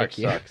just No, don't Aramark like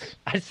you. sucks.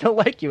 I just don't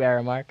like you,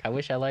 Aramark. I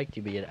wish I liked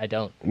you, but I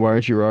don't. Why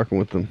aren't you rocking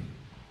with them?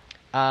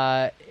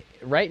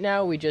 Right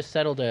now, we just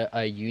settled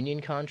a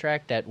union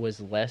contract that was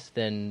less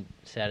than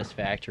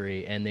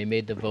satisfactory, and they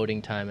made the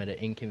voting time at an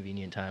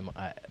inconvenient time.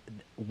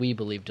 We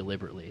believe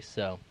deliberately.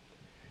 So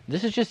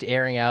this is just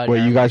airing out.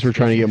 Wait, you guys Aramark's were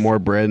trying to get business. more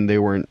bread and they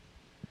weren't.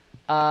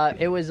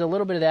 It was a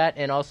little bit of that,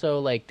 and also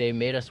like they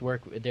made us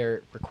work.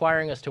 They're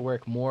requiring us to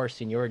work more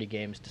seniority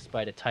games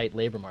despite a tight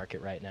labor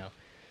market right now.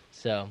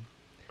 So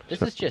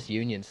this is just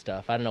union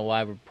stuff. I don't know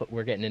why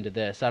we're getting into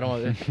this. I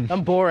don't.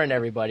 I'm boring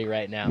everybody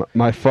right now.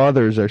 My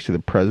father is actually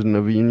the president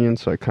of a union,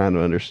 so I kind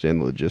of understand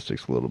the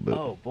logistics a little bit.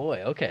 Oh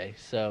boy. Okay.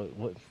 So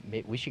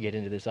we should get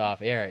into this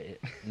off air.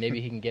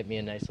 Maybe he can get me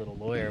a nice little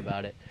lawyer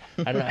about it.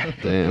 I don't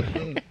know.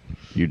 Damn.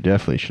 You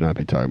definitely should not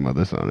be talking about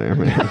this on air,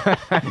 man. I'm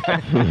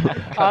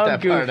that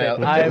part goofing.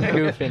 out. I am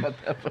goofing.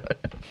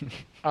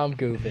 I'm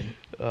goofing.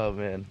 Oh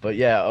man, but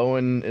yeah,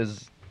 Owen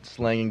is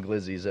slanging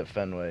glizzies at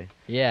Fenway.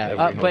 Yeah, Every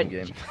home but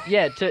game.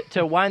 yeah,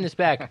 to wind this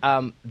back,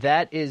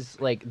 that is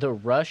like the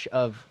rush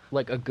of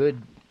like a good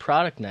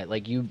product night.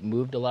 Like you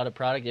moved a lot of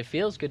product. It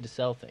feels good to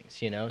sell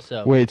things, you know.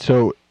 So Wait,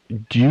 so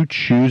do you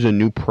choose a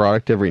new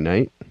product every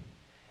night?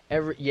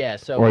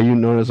 So Or are you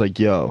known as like,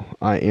 yo,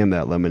 I am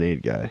that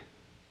lemonade guy?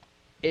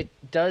 it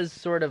does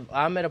sort of.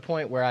 I'm at a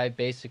point where I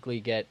basically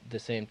get the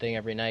same thing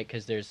every night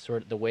because there's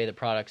sort of the way the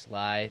products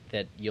lie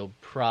that you'll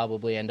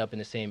probably end up in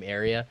the same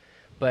area.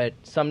 But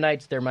some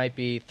nights there might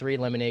be 3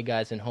 lemonade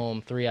guys in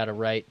home, 3 out of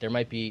right. There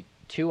might be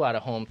 2 out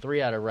of home,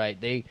 3 out of right.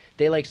 They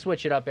like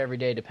switch it up every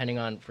day depending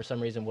on, for some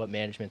reason, what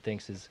management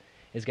thinks is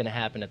going to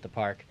happen at the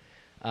park.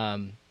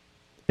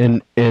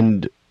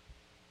 And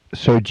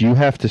so do you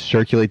have to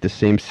circulate the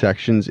same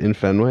sections in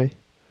Fenway?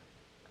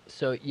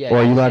 So yeah. Or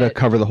are you allowed to it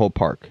cover the whole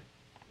park?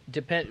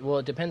 Well,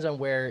 it depends on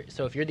where.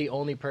 So if you're the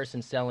only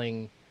person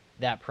selling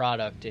that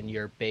product and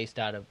you're based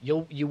out of,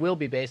 you will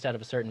be based out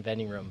of a certain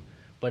vending room.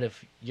 But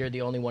if you're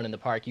the only one in the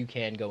park, you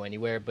can go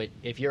anywhere. But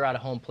if you're out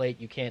of home plate,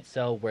 you can't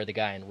sell where the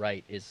guy in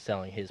right is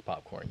selling his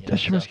popcorn. You know? That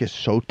shit must get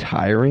so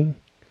tiring.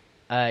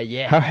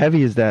 Yeah. How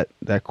heavy is that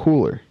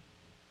cooler?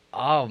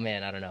 Oh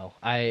man, I don't know.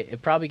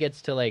 It probably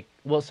gets to like.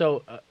 Well,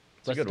 so a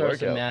let's good throw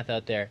some workout. math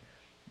out there.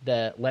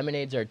 The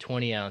lemonades are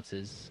 20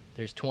 ounces.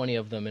 There's 20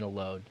 of them in a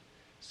load.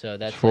 So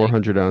that's It's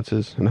 400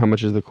 ounces. And how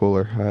much is the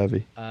cooler? How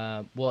heavy?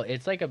 well,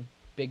 it's like a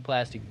big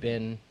plastic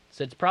bin.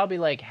 So it's probably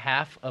like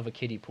half of a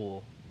kiddie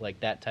pool, like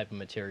that type of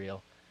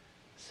material.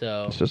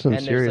 So It's just some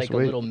and serious there's like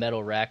weight. a little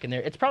metal rack in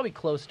there. It's probably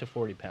close to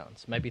 40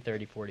 pounds. Might be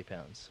 30, 40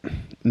 pounds.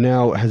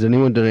 Now, has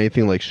anyone done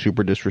anything like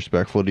super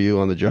disrespectful to you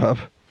on the job?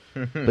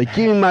 Like,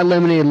 give me my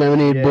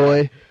lemonade, Yeah.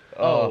 boy.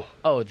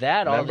 Oh,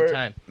 that all the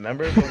time.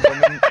 Remember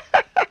the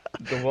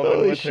woman,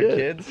 Holy with shit. her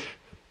kids?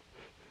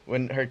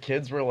 When her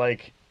kids were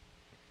like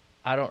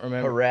I don't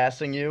remember.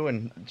 harassing you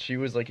and she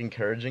was like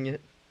encouraging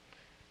it?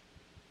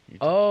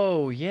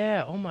 Oh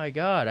yeah. Oh my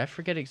God. I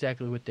forget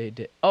exactly what they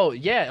did. Oh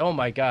yeah. Oh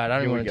my God. I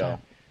don't Here even we want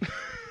to go. talk.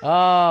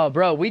 Oh,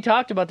 bro, we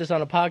talked about this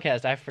on a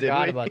podcast. I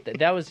forgot we? about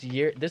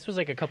that. This was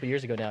like a couple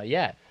years ago now.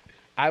 Yeah.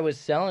 I was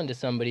selling to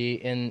somebody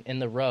in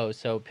the row.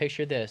 So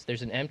picture this.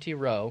 There's an empty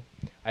row.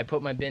 I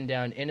put my bin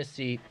down in a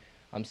seat.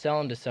 I'm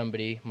selling to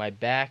somebody. My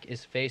back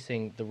is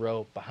facing the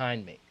row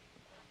behind me.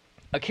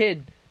 A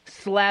kid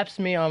slaps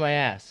me on my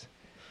ass.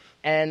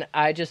 And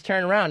I just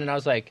turned around and I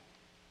was like,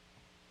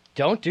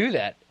 don't do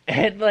that.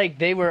 And like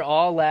they were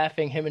all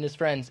laughing, him and his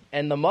friends.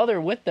 And the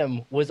mother with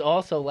them was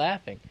also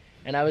laughing.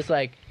 And I was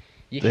like,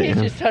 you can't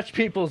Damn. just touch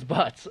people's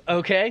butts,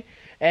 okay?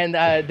 And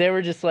they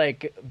were just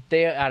like,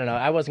 I don't know.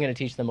 I wasn't going to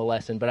teach them a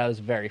lesson, but I was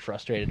very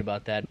frustrated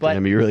about that. But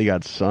Damn, you really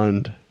got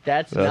sunned.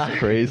 that's That's not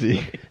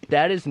crazy.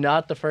 That is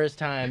not the first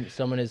time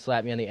someone has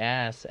slapped me on the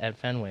ass at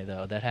Fenway,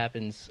 though. That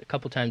happens a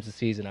couple times a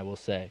season, I will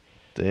say.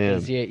 Damn.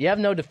 'Cause you have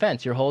no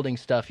defense. You're holding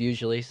stuff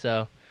usually,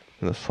 so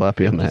Gonna slap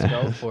you on the let's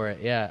go ass. for it.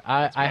 Yeah,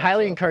 I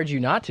highly encourage you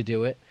not to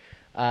do it.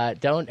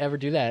 Don't ever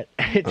do that.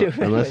 Do it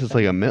Unless it's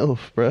like a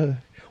MILF, bruh.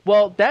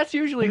 well, that's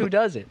usually who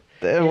does it.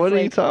 Damn, It's what are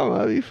you like- talking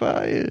about? Be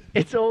fired.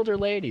 It's older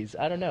ladies.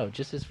 I don't know,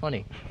 just as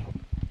funny.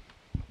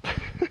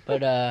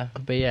 But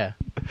yeah,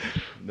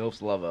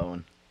 Milfs love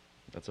Owen.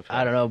 That's a fact.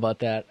 I don't know about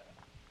that.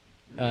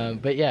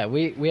 But yeah,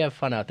 we have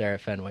fun out there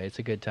at Fenway. It's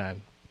a good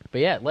time. But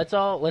yeah, let's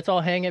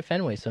all hang at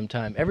Fenway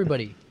sometime.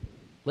 Everybody,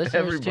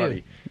 listeners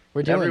Everybody. too.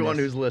 We're doing Everyone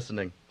this. who's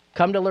listening.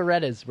 Come to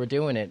Loretta's. We're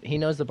doing it. He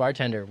knows the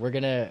bartender.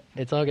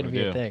 It's all gonna We be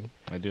a do. thing.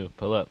 I do.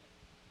 Pull up.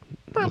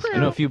 I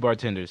know a few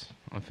bartenders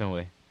on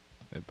Fenway.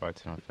 They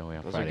bartend on Fenway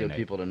on Those Friday are good night.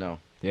 people to know.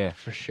 Yeah.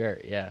 For sure,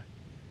 yeah.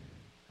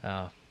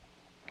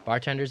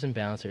 Bartenders and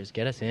bouncers,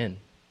 get us in.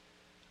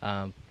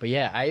 But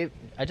yeah,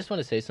 I just want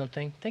to say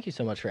something. Thank you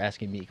so much for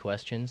asking me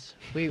questions.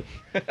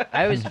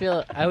 I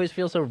always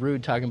feel so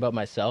rude talking about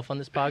myself on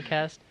this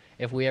podcast.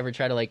 If we ever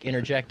try to like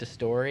interject a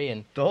story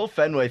and The whole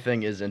Fenway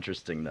thing is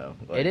interesting, though.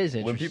 It is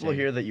When people interesting.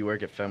 hear that you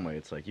work at Fenway,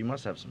 it's like, you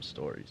must have some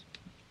stories.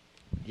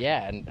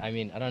 yeah, and I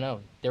mean I don't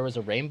know. There was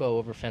a rainbow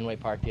over Fenway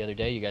Park the other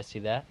day. You guys see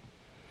that?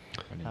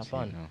 I didn't How see it,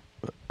 fun.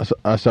 no.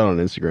 I saw it on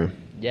Instagram.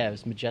 Yeah, it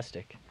was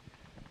majestic.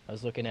 I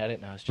was looking at it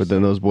and I was just But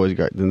then those boys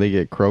didn't they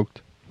get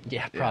croaked?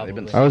 yeah, they've probably.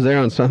 been I was there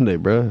on Sunday,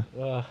 bruh.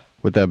 Ugh.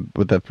 With that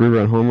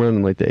 3-run home run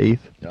in like the 8th.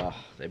 Oh,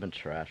 they've been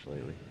trash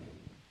lately.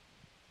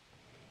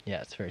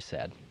 Yeah, it's very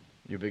sad.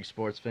 You a big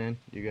sports fan,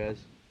 you guys?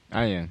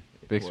 I am.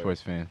 Big What?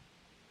 sports fan.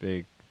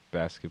 Big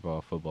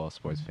basketball, football,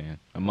 sports fan.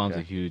 My mom's a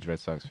Okay. huge Red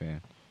Sox fan.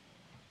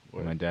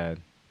 What? My dad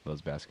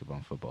loves basketball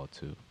and football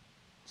too.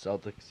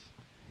 Celtics?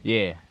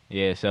 Yeah,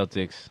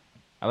 Celtics.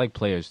 I like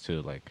players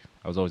too. Like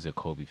I was always a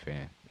Kobe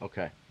fan.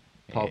 Okay.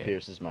 Paul Yeah.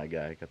 Pierce is my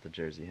guy. Got the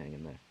jersey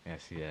hanging there. Yeah, I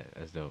see that.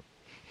 That's dope.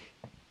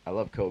 I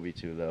love Kobe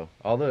too, though.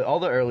 All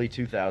the early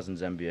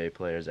 2000s NBA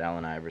players,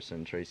 Allen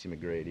Iverson, Tracy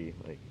McGrady,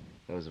 like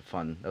that was a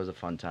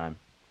fun time.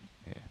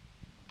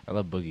 I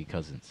love Boogie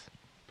Cousins.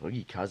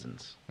 Boogie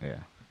Cousins. Yeah,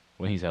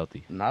 when he's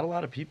healthy. Not a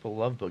lot of people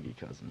love Boogie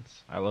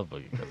Cousins. I love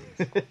Boogie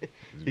Cousins.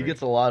 He gets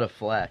a lot of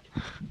flack.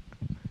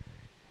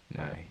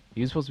 Nah,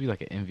 he was supposed to be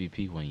like an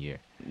MVP one year.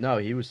 No,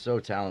 he was so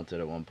talented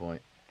at one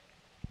point,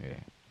 Yeah.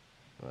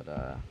 but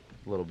a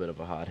little bit of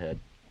a hothead.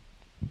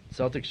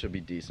 Celtics should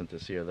be decent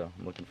this year, though.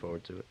 I'm looking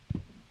forward to it.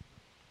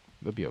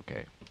 They'll be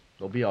okay.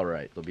 They'll be all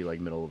right. They'll be like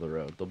middle of the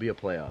road. They'll be a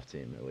playoff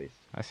team at least.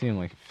 I see him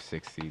like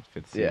 6th seed,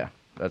 5th seed. Yeah,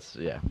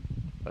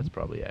 that's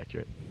probably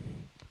accurate.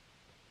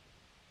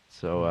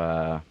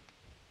 So,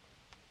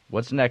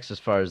 what's next as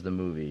far as the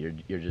movie?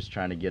 You're just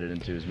trying to get it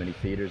into as many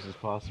theaters as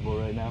possible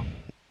right now.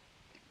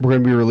 We're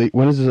gonna be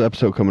when is this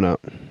episode coming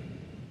out?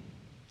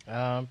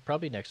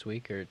 Probably next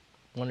week or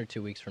 1 or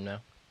 2 weeks from now.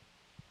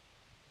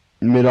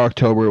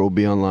 Mid-October it will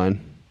be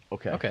online.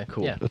 Okay,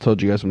 cool. yeah. I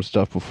told you guys some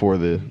stuff before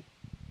the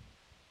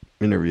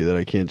interview that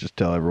I can't just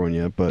tell everyone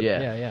yet, but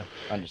Yeah.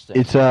 Understand.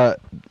 it's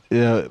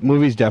the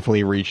movie's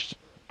definitely reached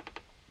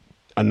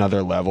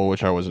another level,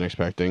 which I wasn't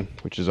expecting,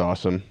 which is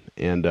awesome.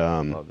 And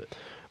Love it.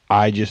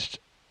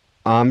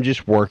 I'm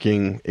just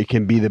working. It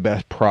can be the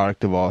best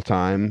product of all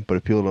time, but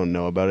if people don't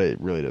know about it, it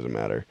really doesn't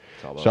matter.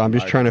 It's all about So I'm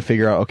just trying to marketing.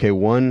 figure out, okay,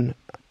 one,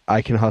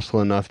 I can hustle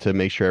enough to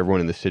make sure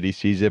everyone in the city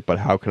sees it, but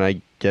how can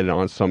I get it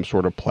on some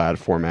sort of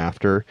platform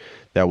after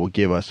that will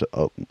give us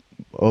a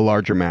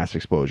larger mass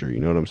exposure? You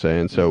know what I'm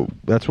saying? So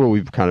that's what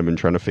we've kind of been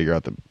trying to figure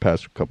out the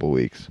past couple of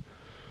weeks.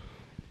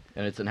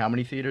 And it's in how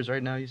many theaters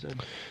right now? You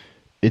said.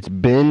 It's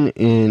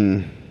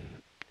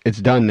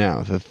done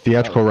now. The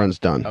theatrical Oh. run's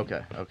done.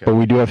 Okay. But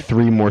we do have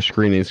 3 more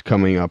screenings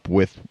coming up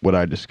with what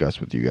I discussed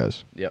with you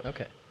guys. Yep.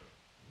 Okay.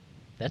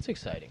 That's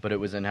exciting. But it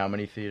was in how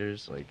many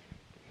theaters? Like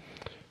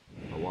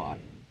a lot.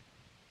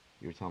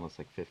 You were telling us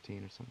like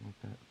 15 or something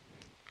like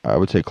that. I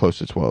would say close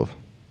to 12.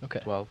 Okay.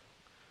 12.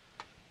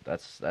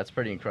 That's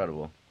pretty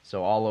incredible.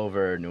 So all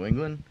over New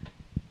England,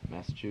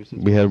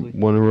 Massachusetts. We had mostly?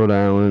 one in Rhode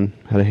Island,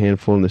 had a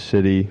handful in the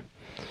city,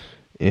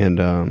 and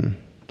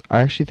I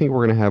actually think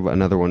we're going to have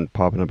another one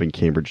popping up in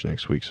Cambridge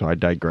next week, so I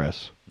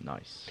digress.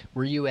 Nice.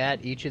 Were you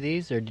at each of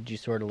these, or did you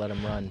sort of let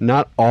them run?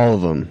 Not all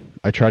of them.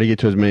 I tried to get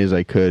to as many as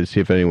I could, see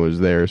if anyone was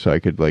there, so I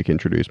could like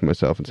introduce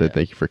myself and say Yeah.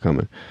 thank you for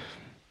coming.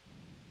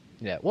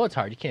 Yeah, well, it's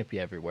hard. You can't be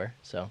everywhere,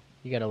 so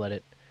you got to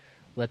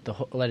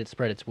let it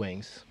spread its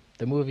wings.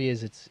 The movie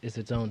is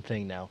its own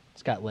thing now.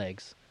 It's got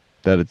legs.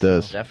 That it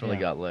does. Definitely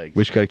Yeah. got legs.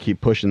 We just got to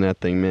keep pushing that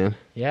thing, man.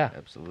 Yeah,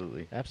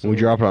 Absolutely. When absolutely. we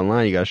drop it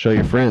online, you got to show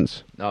your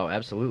friends. No,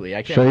 absolutely.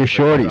 I can't Show your wait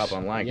for it to shorties. drop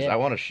online because Yeah.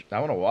 I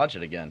want to watch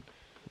it again.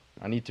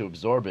 I need to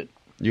absorb it.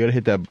 You got to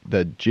hit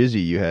that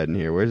jizzy you had in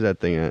here. Where's that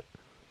thing at?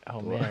 Oh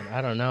man,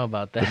 I don't know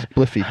about that.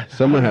 Spliffy.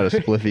 Someone had a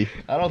spliffy.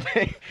 I don't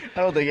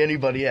think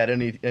anybody had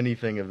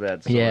anything of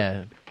that sort.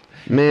 Yeah,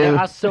 Man, there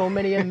are so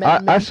many I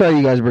amendments. saw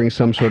you guys bring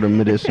some sort of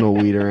medicinal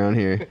weed around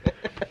here.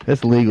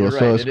 It's legal, You're so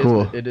right, it's it is-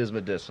 cool. it is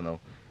medicinal.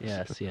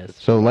 Yes, yes.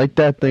 So light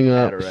that thing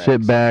up, Cataracts.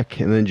 sit back,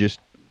 and then just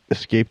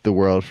escape the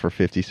world for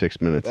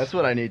 56 minutes. That's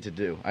what I need to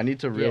do. I need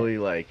to really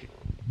like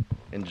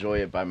enjoy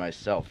it by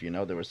myself. You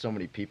know, there were so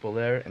many people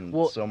there and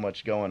Well- so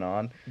much going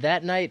on.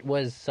 That night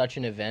was such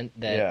an event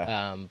that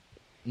Yeah.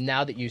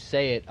 now that you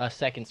say it, a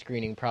second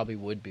screening probably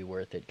would be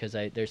worth it because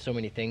there's so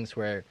many things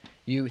where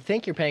you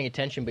think you're paying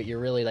attention, but you're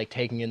really like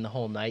taking in the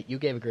whole night. You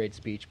gave a great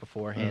speech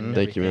beforehand. And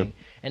Thank you, man. everything,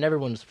 and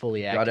everyone was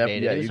fully Got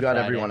activated. It was you a got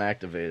Friday. everyone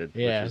activated,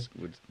 Yeah.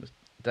 which was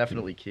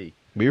definitely key.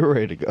 We were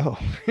ready to go.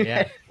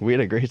 Yeah. We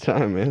had a great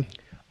time, man.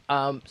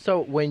 So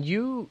when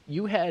you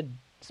had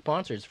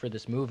sponsors for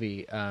this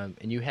movie, and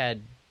you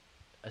had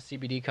a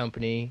CBD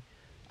company,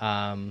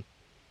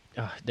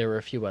 there were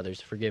a few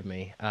others. Forgive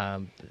me. You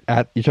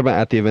talking about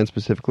at the event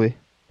specifically?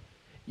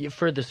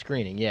 For the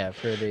screening, yeah.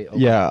 For the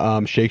Yeah,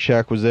 Shake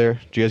Shack was there.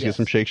 Did you guys Yes. get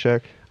some Shake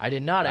Shack? I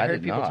did not. I I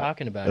heard did people not.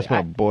 talking about That's it.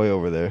 my boy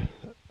over there.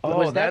 Oh,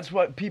 Was that- that's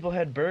what people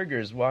had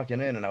burgers walking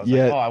in, and I was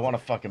Yeah. like, "Oh, I want a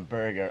fucking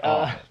burger."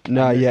 Oh,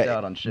 No, I missed yeah,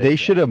 out on Shake they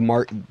Shack. should have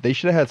They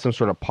should have had some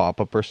sort of pop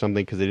up or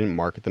something because they didn't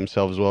market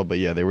themselves well. But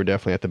yeah, they were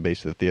definitely at the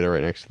base of the theater,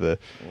 right next to the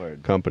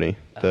Word. company,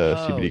 the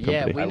Oh, CBD company.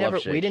 yeah, I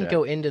love Shake we didn't Shack.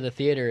 go into the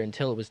theater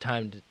until it was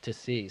time to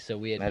see. So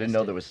we had. I didn't missed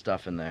know it. there was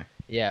stuff in there.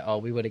 Yeah. Oh,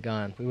 we would have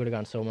gone. We would have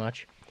gone so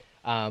much.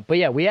 But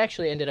yeah, we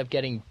actually ended up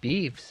getting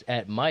beefs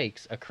at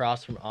Mike's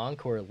across from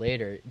Encore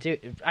later.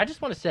 Dude, I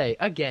just want to say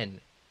again,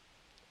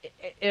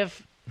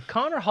 if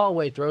Connor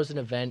Hallway throws an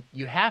event,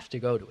 you have to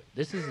go to it.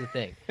 This is the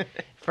thing.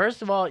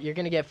 First of all, you're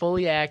going to get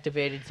fully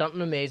activated.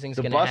 Something amazing's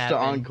The going to bus happen.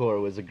 to Encore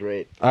was a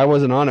great. I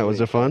wasn't on it.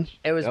 Was it fun?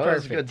 It was Oh, perfect. It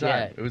was a good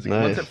time. Yeah. It was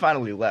Nice. once it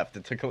finally left.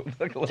 It took a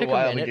little Took a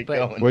while minute, to get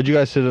but- going. Where'd you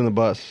guys sit in the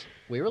bus?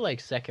 We were like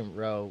second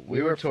row.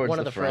 We were towards one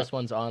of the the front. first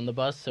ones on the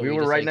bus. So we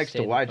were just, right like, next stayed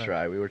to in Y front.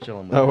 Try. We were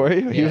chilling. With Oh, him. were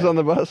you? He was Yeah. on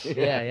the bus.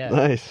 Yeah, yeah.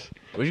 Nice.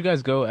 Where'd you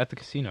guys go at the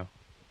casino?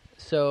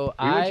 So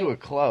We went to a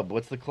club.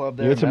 What's the club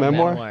there? You went to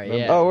Memoir? Memoir,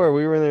 yeah. Oh, where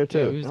we were in there Yeah,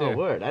 too. we was Oh, there.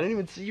 word! I didn't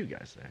even see you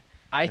guys there.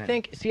 I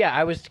think. So yeah,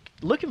 I was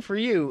looking for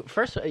you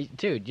first.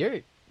 Dude,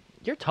 you're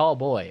a tall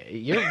boy.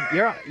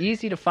 You're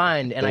easy to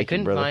find, and I Thank you,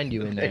 couldn't brother. find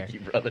you in there. Thank you,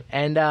 brother.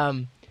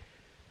 And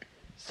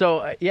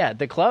so yeah,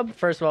 the club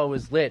first of all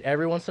was lit.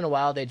 Every once in a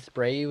while, they'd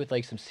spray you with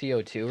like some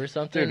CO2 or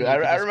something. Dude, You I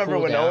could just remember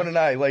cool when down. Owen and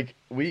I, like,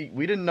 we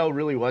didn't know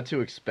really what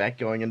to expect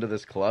going into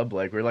this club.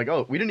 Like, we were like,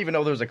 oh, we didn't even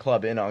know there was a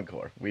club in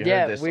Encore. We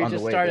Yeah, heard this we on the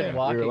just way started there. We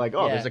walking, were like,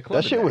 oh, yeah. there's a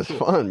club That in shit there. was Cool.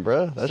 fun,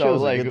 bro. That shit So,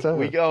 was like, a good time.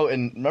 we go,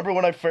 and remember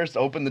when I first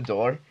opened the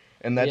door?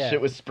 And that Yeah. shit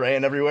was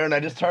spraying everywhere, and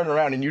I just turned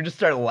around, and you just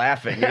started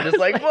laughing. You're just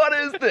like, what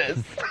is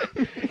this?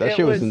 That it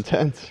shit was was-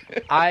 intense.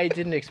 I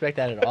didn't expect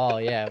that at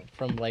all. Yeah,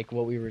 from like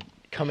what we were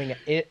coming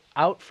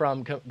out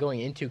from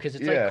going into because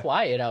it's Yeah. like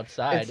quiet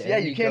outside. Yeah,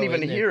 you can't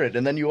even hear it.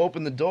 And then you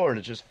open the door, and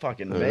it's just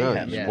fucking I don't know,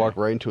 mayhem. you Yeah. just walk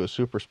right into a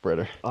super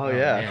spreader. Oh, Oh,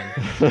 yeah.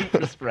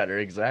 Super spreader,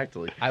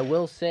 exactly. I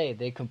will say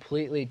they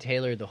completely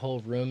tailored the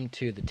whole room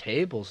to the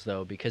tables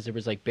though, because there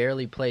was like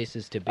barely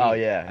places to be. Oh,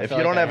 yeah. I If felt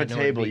you don't like I have a had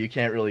nowhere to table, be. you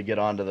can't really get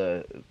onto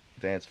the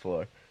dance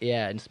floor.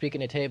 Yeah, and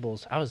speaking of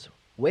tables, I was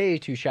way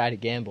too shy to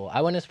gamble.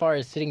 I went as far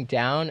as sitting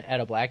down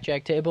at a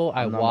blackjack table.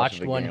 I I'm not much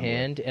watched of a one gambler.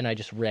 hand and I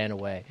just ran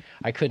away.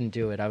 I couldn't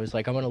do it. I was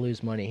like, I'm gonna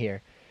lose money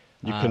here.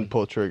 You couldn't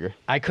pull trigger.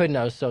 I couldn't.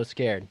 I was so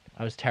scared.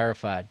 I was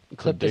terrified.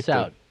 Clip this addictive.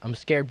 out. I'm a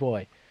scared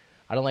boy.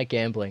 I don't like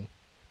gambling.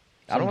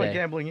 I don't like Someday.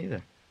 gambling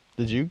either.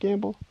 Did you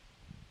gamble?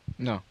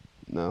 No,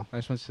 No. I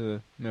just went to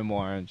the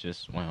Memoir and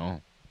just went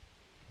home.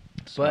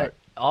 But Smart.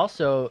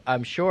 also,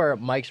 I'm sure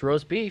Mike's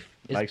roast beef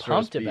is Mike's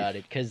pumped roast about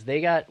beef. it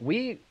because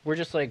we were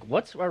just like,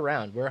 what's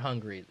around? We're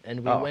hungry,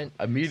 and we Oh, went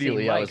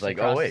immediately. see I Mike's was like,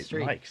 across oh the wait,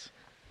 street. Mike's.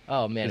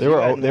 Oh man, They you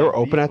were hadn't they were had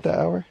open beef at that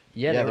before. hour?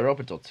 yeah, They're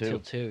open till 2. till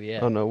 2. Yeah,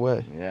 Oh no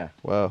way. Yeah.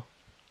 Wow.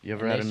 You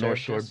ever And had they a North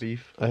served Shore us-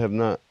 beef? I have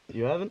not.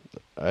 You haven't?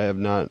 I have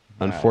not.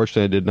 Wow.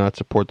 Unfortunately, I did not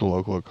support the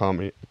local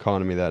economy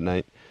that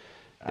night,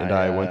 and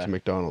I went to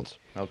McDonald's.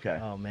 Okay.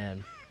 Oh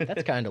man,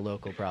 that's kind of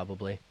local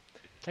probably.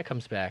 That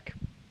comes back.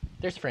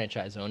 There's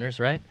franchise owners,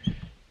 right?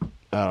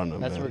 I don't know.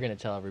 That's man. what we're gonna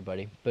tell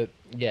everybody. But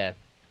yeah,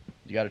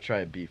 You got to try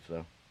a beef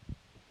though.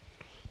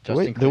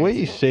 The way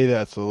you say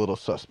that's a little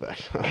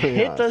suspect.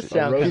 It does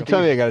sound You kinda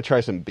tell me I got to try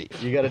some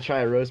beef. You got to try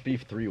a roast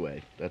beef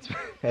 3-way. That's what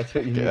you.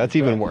 Okay, need that's to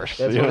even try. worse.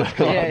 That's You what know? it's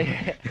called.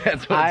 Yeah.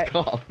 That's what I- it's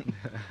called.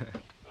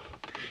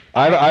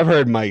 I've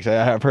heard Mike's.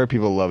 I've heard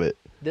people love it.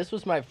 This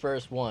was my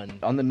first one.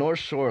 On the North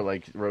Shore,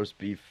 like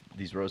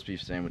these roast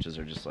beef sandwiches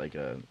are just like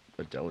a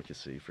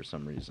delicacy for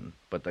some reason,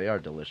 but they are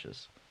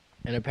delicious.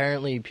 And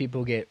apparently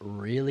people get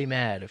really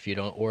mad if you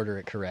don't order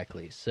it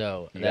correctly.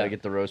 So You gotta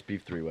get the roast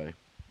beef 3-way,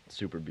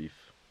 super beef.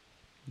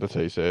 That's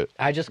how you say it.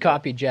 I just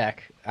copied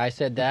Jack. I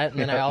said that,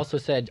 and then I also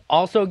said,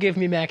 also give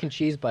me mac and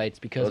cheese bites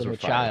because Those I'm were a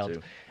fire, child.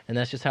 too. And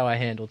that's just how I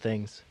handle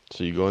things.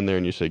 So you go in there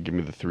and you say, "Give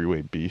me the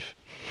 3-way beef."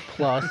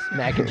 Plus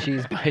mac and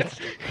cheese bites.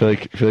 I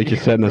feel like you're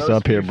setting us Roast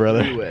up here, beef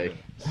brother. 3-way,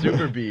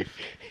 super beef.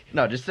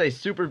 No, just say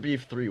super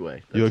beef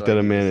 3-way. You looked at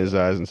a man in his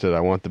eyes and said,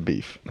 "I want the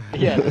beef."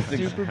 Yeah, the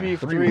super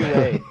beef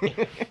three-way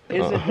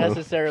isn't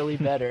necessarily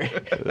better,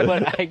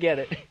 but I get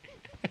it.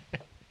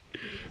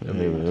 I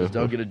mean, just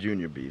don't get a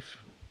junior beef.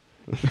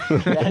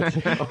 That's,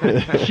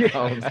 That's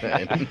all I'm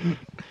saying.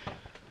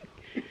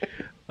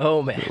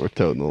 oh man, We're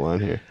toting the line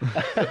here.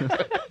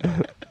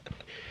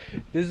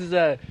 this is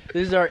our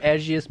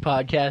edgiest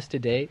podcast to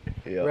date.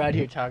 Yep. We're out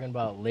here talking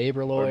about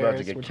labor We're lawyers. about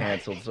to get We're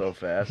canceled so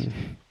fast.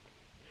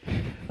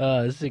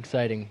 This is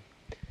exciting.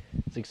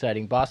 It's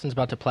exciting. Boston's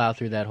about to plow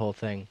through that whole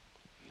thing.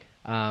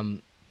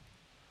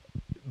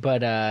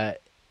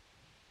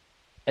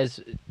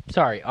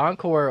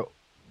 Encore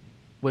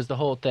was the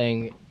whole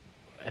thing.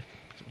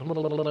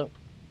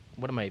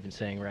 What am I even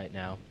saying right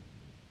now?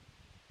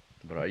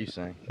 What are you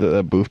saying?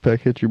 That booth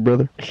pack hit you,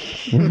 brother?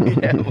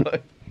 Yeah,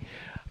 what?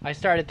 I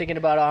started thinking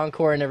about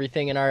Encore and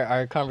everything, and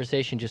our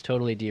conversation just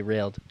totally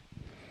derailed.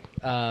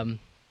 I'm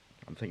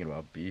thinking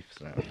about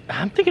beefs now.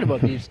 I'm thinking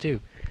about beefs too.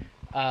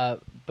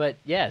 But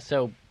yeah,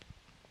 so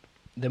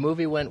the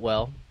movie went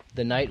well.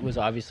 The night was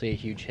obviously a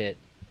huge hit.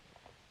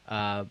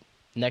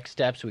 Next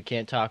steps we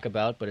can't talk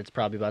about, but it's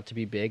probably about to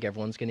be big.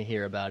 Everyone's going to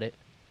hear about it.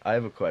 I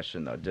have a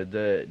question though. Did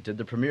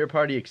the premiere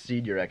party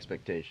exceed your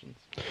expectations?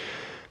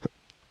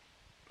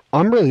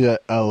 I'm really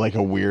like a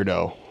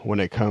weirdo when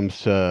it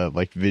comes to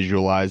like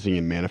visualizing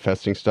and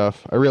manifesting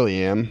stuff. I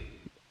really am.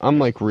 I'm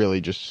like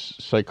really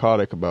just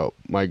psychotic about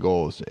my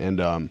goals,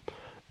 and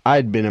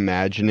I'd been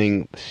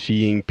imagining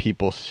seeing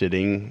people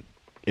sitting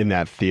in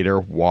that theater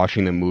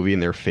watching the movie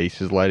and their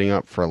faces lighting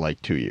up for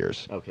like 2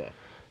 years. Okay.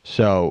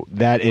 So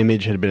that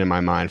image had been in my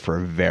mind for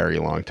a very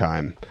long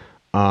time.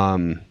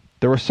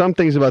 There were some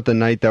things about the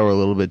night that were a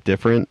little bit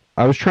different.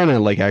 I was trying to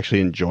like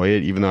actually enjoy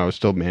it, even though I was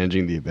still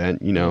managing the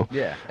event, you know.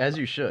 Yeah, as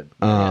you should.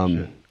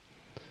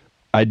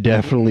 I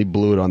definitely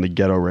blew it on the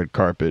ghetto red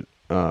carpet.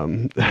 I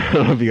don't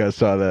know if you guys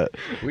saw that.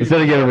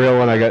 Instead of getting a real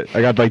one, I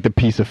got like the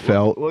piece of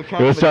felt. It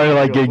was starting to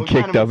like get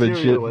kicked up and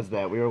shit. Was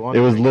that? We were It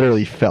wondering. was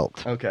literally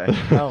felt. Okay.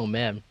 Oh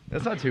man,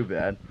 That's not too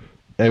bad.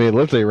 I mean, it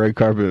looked like red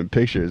carpet in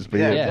pictures, but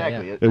yeah,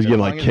 exactly. yeah. it was As getting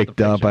long like as the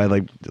kicked up. picture- I had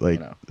like you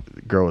know.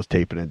 the girl was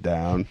taping it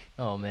down,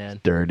 oh man.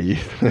 dirty.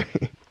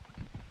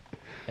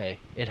 Hey,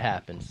 it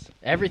happens.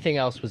 Everything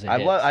else was a I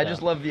hit. I so.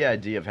 just love the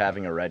idea of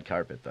having a red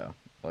carpet though,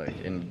 like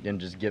and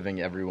just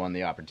giving everyone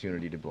the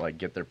opportunity to like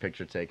get their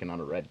picture taken on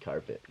a red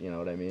carpet. You know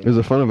what I mean? It was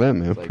a fun event,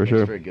 man, It's like, for makes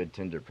sure. for a good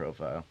Tinder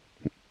profile.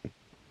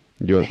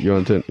 You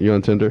on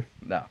Tinder?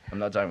 No, I'm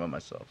not talking about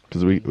myself.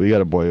 Because we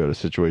got a boyhood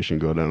situation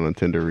go down on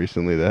Tinder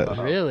recently that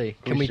Really?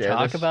 Can we we share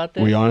talk this? about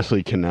this? we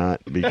honestly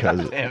cannot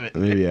because Damn it.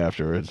 maybe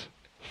afterwards.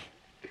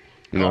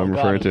 You know oh what I'm God,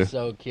 referring I'm to?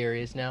 so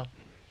curious now.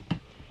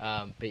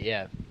 But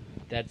yeah,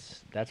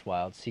 that's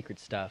wild. Secret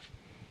stuff.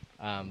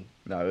 No,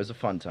 it was a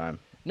fun time.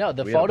 No,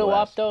 the We had a photo op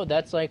blast. though,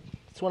 that's like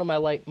it's one of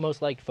my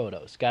most liked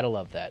photos. Gotta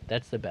love that.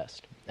 That's the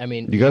best. I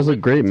mean, You guys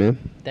look great, man.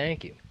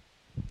 thank you.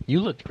 You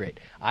looked great.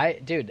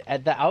 Dude,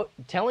 at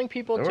telling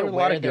people There to were a lot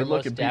wear of their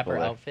good-looking most dapper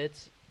people there.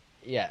 outfits.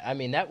 Yeah, I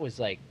mean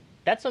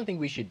that's something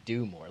we should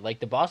do more. Like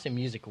the Boston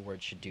Music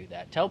Awards should do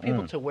that. Tell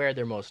people to wear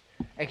their most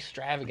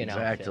extravagant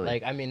outfit. Exactly.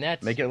 Like I mean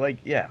that's Make it like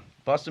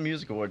Boston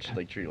Music Awards should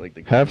like treat it like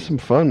the Have Grammys. some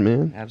fun,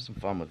 man. Have some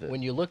fun with it.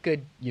 when you look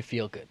good, you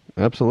feel good.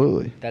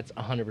 Absolutely. That's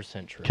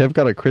 100% true. Kev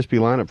got a crispy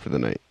lineup for the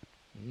night.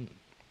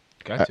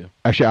 Got to.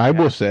 Actually, I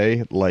will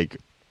say, like,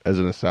 as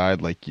an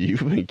aside, like,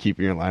 you've been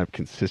keeping your lineup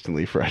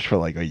consistently fresh for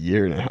like a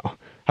year now.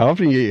 How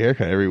often do you get your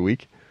haircut? Every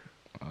week?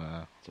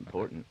 It's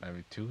important.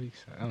 Every 2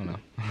 weeks. I don't know.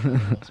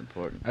 It's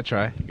important. I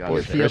try. You Boy, gotta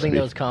You're say fielding crispy.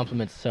 those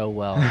compliments so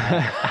well.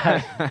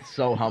 it.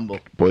 So humble.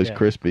 Boy's Yeah.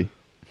 crispy.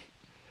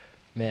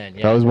 Man,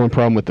 yeah. That was one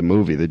problem with the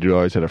movie. The dude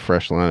always had a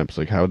fresh lineup. It's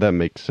like, how would that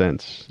make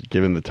sense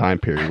given the time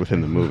period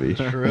within the movie?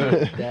 True.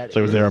 That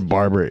So was there a is-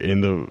 barber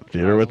in the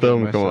theater with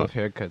them? Come on. Myself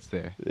haircuts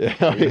there. Yeah.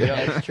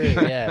 That's true,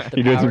 yeah. The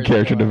You're doing some powers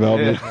character that are-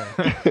 development.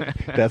 Yeah.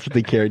 That's what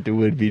the character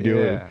would be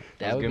doing Yeah.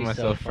 That I would was giving be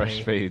so myself fresh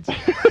funny. fades.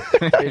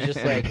 It's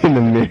just like in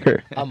the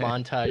mirror. a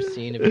montage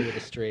scene of you with a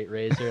straight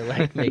razor,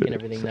 like making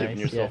everything Giving nice.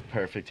 yourself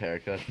perfect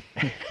haircut.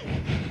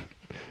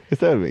 If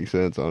that would make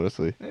sense,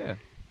 honestly. Yeah.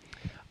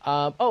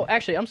 Oh,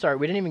 actually, I'm sorry.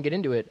 We didn't even get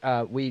into it.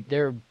 So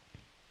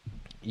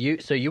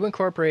you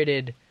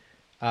incorporated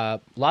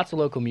lots of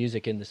local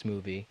music in this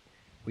movie.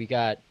 We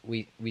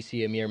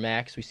see Amir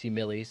Max, we see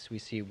Millie's, we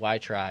see Why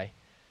Try.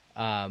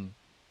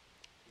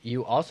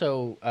 You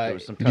also There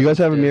was some Do you guys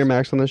have custom Amir discs.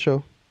 Max on the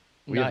show?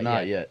 We have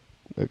not yet.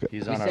 Okay.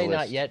 He's We on our say list.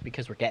 not yet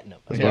because we're getting him.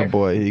 That's my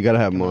boy. You gotta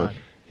have him Come on. on.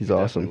 He's We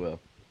awesome. definitely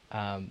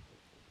will.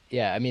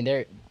 Yeah, I mean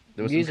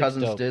There was some Music's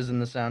Cousin dope. Stiz in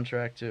the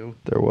soundtrack too.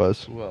 There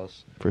was, Who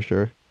else? for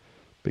sure.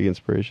 Big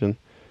inspiration.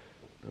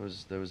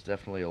 There was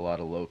definitely a lot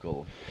of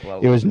local.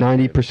 It was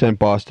 90%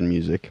 Boston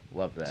music.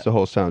 Love that. It's the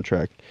whole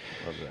soundtrack.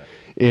 Love that.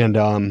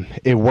 And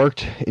it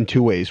worked in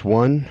two ways.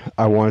 One,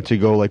 I wanted to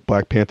go like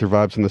Black Panther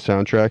vibes in the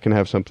soundtrack and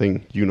have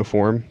something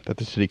uniform that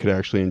the city could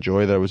actually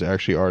enjoy, that was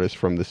actually artists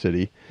from the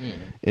city.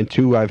 And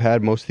two, I've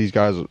had most of these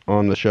guys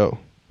on the show.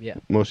 Yeah.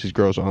 Most of these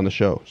girls on the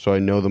show. So I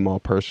know them all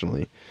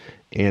personally.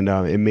 And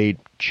it made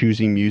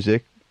choosing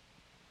music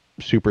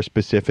super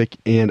specific.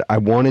 And I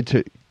wanted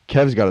to...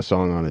 Kev's got a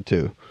song on it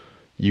too.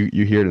 You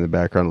hear it in the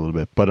background a little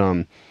bit. But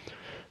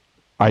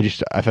I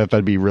thought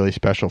that'd be really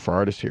special for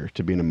artists here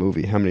to be in a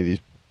movie. How many of these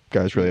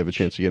guys really have a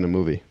chance to get in a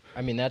movie?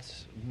 I mean,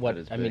 that's what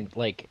That is I mean. big.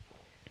 Like,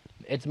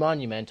 it's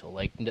monumental.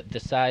 Like the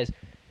size.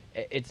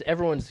 It's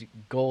everyone's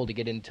goal to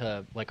get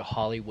into like a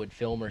Hollywood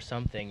film or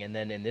something, and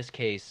then in this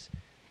case,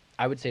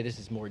 I would say this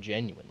is more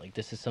genuine. Like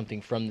this is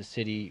something from the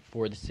city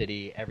for the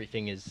city.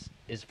 Everything is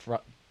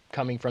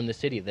coming from the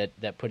city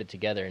that put it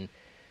together. And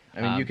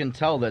I mean, you can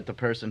tell that the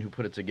person who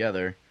put it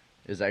together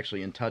is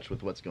actually in touch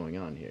with what's going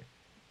on here.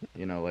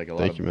 You know, like a lot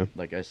Thank of, you, man.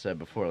 like I said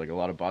before, like a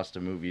lot of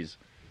Boston movies,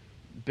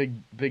 big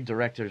movie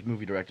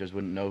directors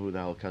wouldn't know who the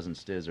hell Cousin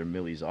Stiz or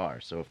Millies are.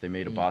 So if they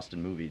made a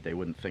Boston movie, they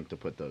wouldn't think to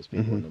put those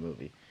people in the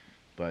movie.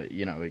 But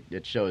you know,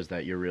 it shows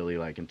that you're really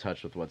like in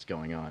touch with what's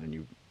going on, and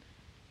you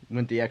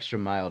went the extra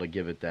mile to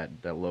give it that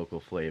local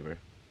flavor.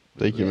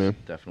 Thank you, Which is man.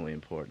 Definitely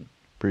important.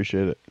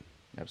 Appreciate it.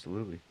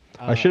 Absolutely.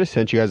 I should have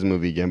sent you guys a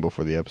movie again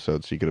before the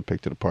episode so you could have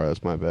picked it apart.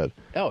 That's my bad.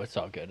 Oh, it's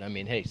all good. I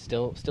mean, hey,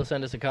 still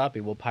send us a copy.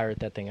 We'll pirate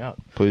that thing out.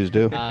 Please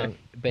do.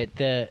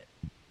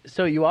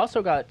 So you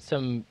also got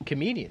some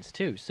comedians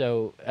too.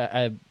 So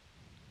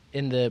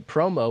in the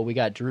promo, we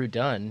got Drew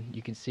Dunn.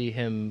 You can see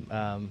him.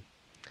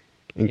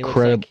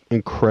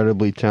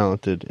 Incredibly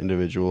talented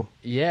individual.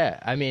 Yeah,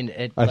 I mean,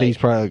 I think he's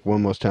probably like one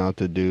of the most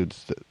talented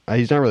dudes.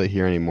 He's not really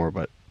here anymore,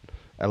 but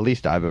at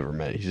least I've ever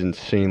met. He's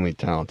insanely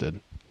talented.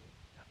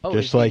 Oh,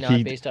 just is he like not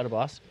he- based out of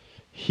Boston?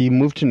 He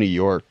moved to New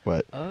York,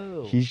 but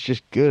Oh. he's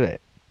just good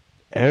at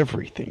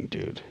everything,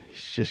 dude.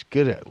 He's just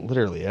good at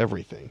literally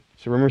everything.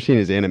 So remember seeing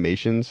his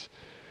animations?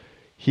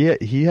 He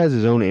has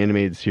his own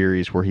animated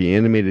series where he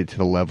animated to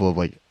the level of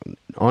like,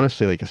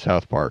 honestly, like a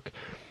South Park.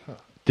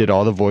 Did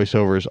all the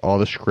voiceovers, all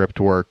the script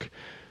work.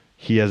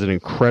 He has an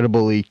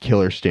incredibly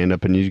killer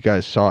stand-up, and you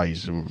guys saw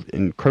he's an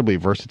incredibly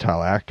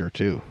versatile actor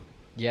too.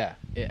 Yeah,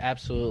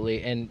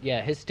 absolutely. And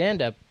yeah, his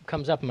stand-up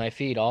comes up in my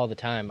feed all the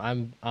time.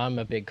 I'm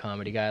a big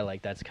comedy guy.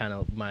 Like that's kind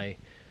of my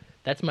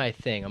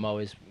thing. I'm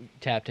always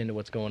tapped into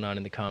what's going on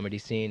in the comedy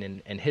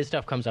scene, and his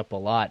stuff comes up a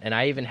lot. And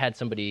I even had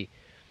somebody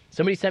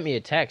sent me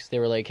a text. They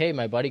were like, "Hey,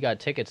 my buddy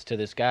got tickets to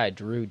this guy,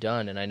 Drew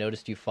Dunn, and I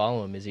noticed you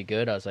follow him. Is he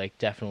good?" I was like,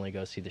 "Definitely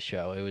go see the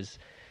show." It was,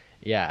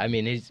 yeah. I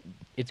mean,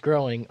 it's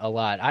growing a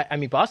lot. I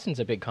mean, Boston's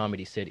a big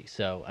comedy city,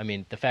 so I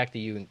mean, the fact that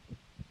you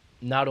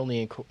not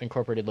only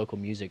incorporated local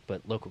music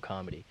but local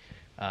comedy,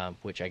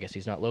 which I guess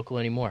he's not local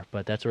anymore,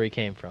 but that's where he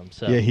came from.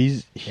 So Yeah,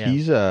 he's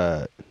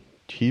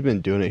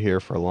been doing it here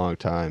for a long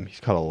time. He's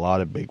got a lot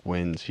of big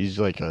wins. He's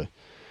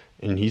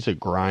he's a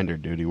grinder,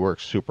 dude. He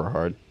works super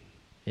hard.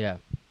 yeah,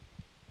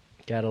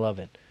 gotta love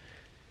it.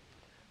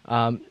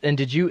 And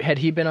had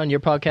he been on your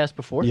podcast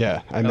before?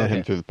 Yeah, I met him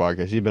Okay. through the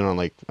podcast. He's been on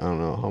like, I don't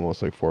know,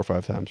 almost like 4 or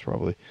 5 times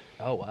probably.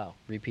 Oh wow,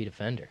 repeat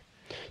offender.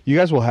 You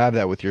guys will have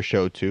that with your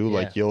show too. Yeah.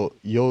 Like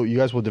you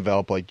guys will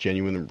develop like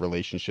genuine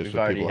relationships We've with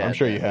already people. had I'm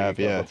sure that, you like, have,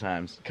 a couple yeah.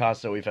 times.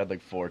 Costa, we've had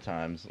like 4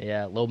 times.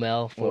 Yeah,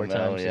 Lomel 4 Lomel,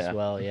 times yeah. as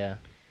well. Yeah,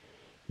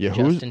 Yeah,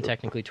 Justin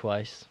technically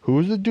twice. who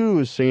was the dude who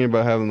was singing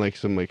about having like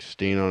some like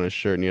stain on his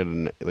shirt and he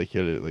had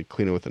to like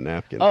clean it with a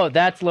napkin? Oh,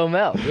 that's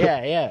Lomel.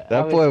 Yeah, yeah.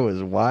 that boy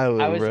was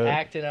wild, I was bro.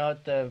 acting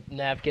out the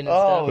napkin and Oh,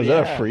 stuff. Was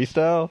yeah. that a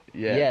freestyle?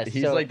 Yeah, Yes,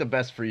 he's so- like the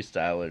best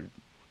freestyler.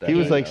 that He I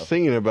was like know.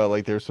 singing about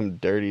like there's some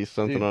dirty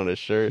something Dude, on his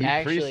shirt. He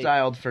Actually-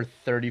 freestyled for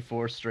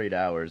 34 straight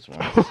hours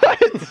once.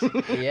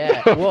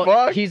 Yeah. Well,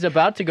 fuck? he's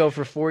about to go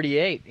for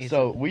 48. He's-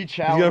 So we He's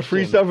gonna challenged him.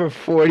 freestyle for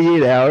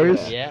 48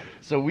 hours. yeah.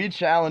 So we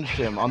challenged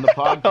him on the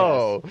podcast.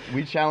 Oh.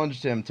 We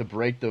challenged him to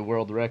break the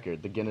world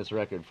record, the Guinness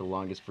record for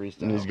longest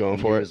freestyle. And he's going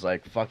he for it? was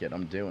like, "Fuck it,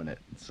 I'm doing it."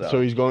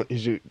 So he's going.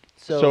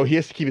 So So- he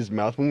has to keep his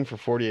mouth moving for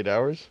 48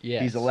 hours.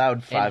 Yes. he's allowed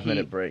And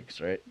 5-minute breaks,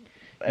 right?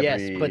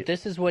 Yes, Every- but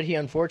this is what he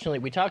unfortunately.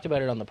 We talked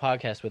about it on the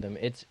podcast with him.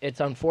 It's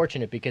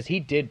unfortunate because he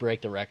did break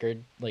the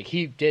record. Like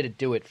he did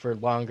do it for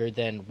longer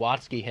than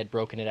Watsky had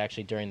broken it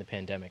actually during the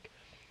pandemic.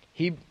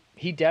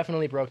 He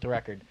definitely broke the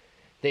record.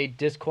 They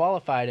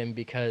disqualified him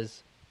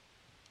because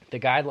the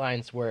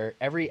guidelines were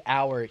every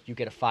hour you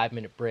get a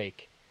 5-minute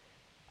break.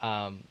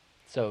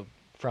 So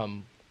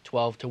from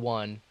 12 to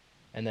 1,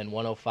 and then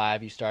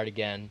 1:05 you start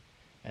again,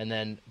 and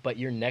then but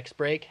your next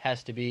break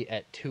has to be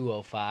at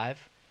 2:05.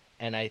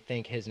 And I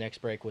think his next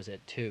break was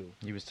at 2.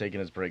 he was taking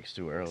his breaks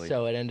too early.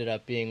 So it ended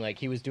up being like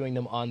he was doing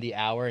them on the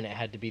hour, and it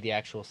had to be the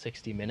actual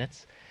 60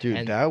 minutes. Dude,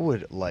 And- that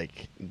would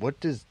like. What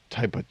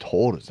type of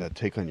toll does that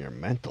take on your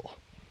mental?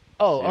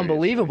 Oh, Seriously.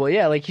 unbelievable!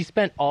 Yeah, like he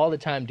spent all the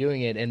time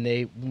doing it, and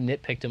they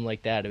nitpicked him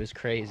like that. It was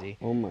crazy.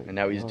 Oh my! And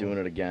now he's doing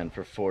it again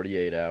for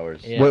 48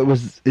 hours. Yeah. What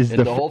was is And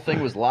the the whole thing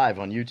was live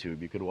on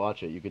YouTube. You could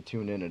watch it. You could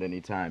tune in at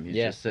any time. He's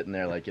Yeah. just sitting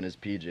there like in his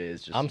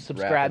PJs. Just I'm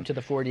subscribed to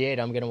the 48.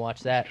 I'm gonna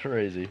watch that.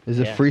 Crazy. Does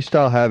the Yeah.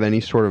 freestyle have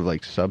any sort of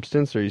like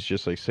substance, or he's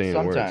just like saying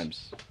words?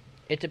 Sometimes.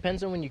 It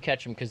depends on when you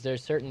catch him, because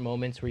there's certain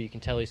moments where you can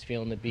tell he's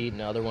feeling the beat,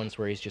 and other ones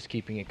where he's just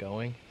keeping it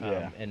going.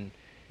 Yeah. And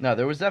No,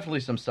 there was definitely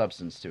some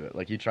substance to it.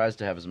 Like he tries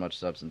to have as much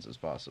substance as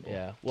possible.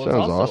 yeah, well, Sounds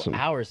it's also awesome.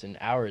 hours and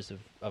hours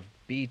of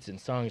beats and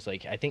songs.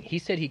 Like I think he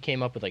said he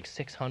came up with like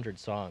 600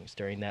 songs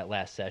during that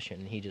last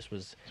session. He just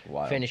was It's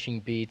wild. finishing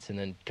beats and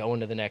then going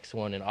to the next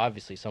one. And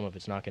obviously, some of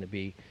it's not going to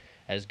be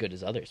as good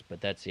as others. But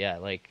that's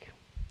like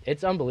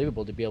it's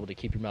unbelievable to be able to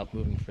keep your mouth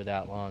moving for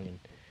that long. And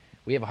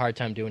we have a hard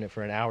time doing it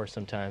for an hour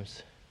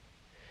sometimes.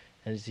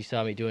 As you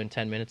saw me doing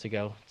 10 minutes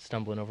ago,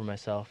 stumbling over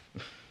myself.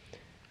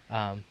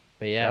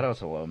 But yeah, Shout out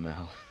to Low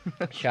Mel.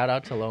 shout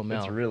out to Low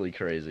Mel. It's really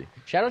crazy.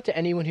 Shout out to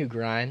anyone who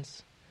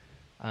grinds.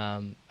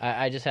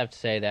 I just have to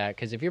say that,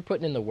 because if you're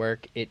putting in the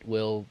work, it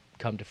will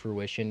come to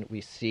fruition.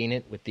 We've seen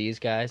it with these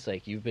guys.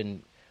 Like, you've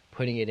been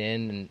putting it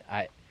in,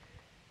 and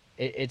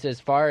it's as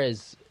far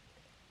as,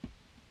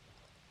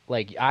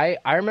 like, I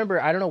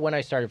remember, I don't know when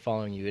I started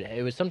following you.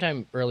 It was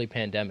sometime early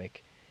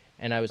pandemic,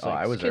 and I was like,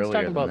 I was this kid's earlier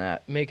talking than about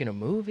that. making a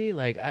movie?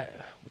 Like,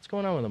 what's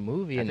going on with a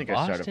movie I in think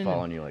Boston? I started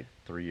following you like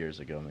 3 years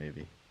ago,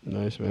 maybe.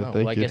 Nice man, Oh, thank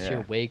well, I you. guess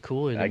you're way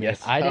cooler than I me.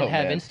 guess I didn't so,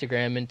 have man.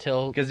 Instagram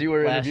until Because you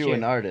were last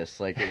interviewing year. artists.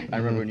 Like I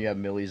remember when you had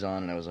Millie's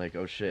on, and I was like,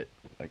 oh shit,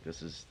 like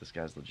this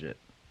guy's legit.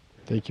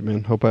 Thank you,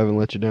 man. Hope I haven't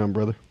let you down,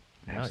 brother.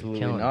 No, you're Absolutely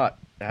killing it. not.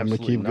 I'm gonna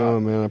Absolutely keep not.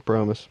 going, man. I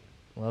promise.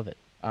 Love it.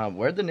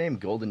 Where'd the name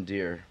Golden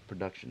Deer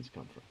Productions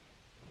come from?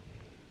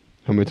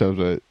 How many times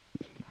you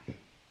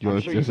I'm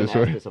want sure to you've just been this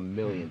asked way? this a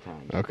million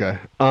times. Okay.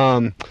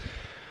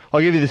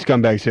 I'll give you the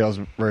scumbag sales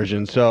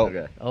version. So,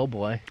 Okay. Oh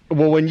boy.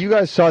 well, when you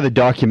guys saw the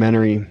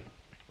documentary,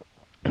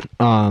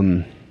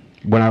 when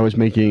I was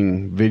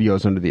making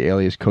videos under the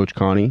alias Coach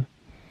Connie,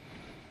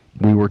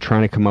 we were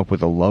trying to come up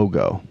with a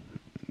logo,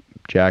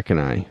 Jack and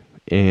I,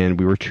 and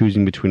we were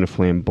choosing between a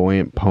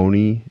flamboyant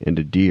pony and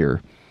a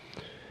deer,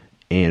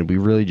 and we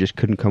really just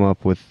couldn't come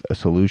up with a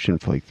solution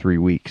for like 3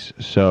 weeks.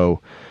 So,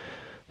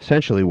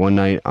 essentially, one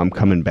night I'm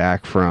coming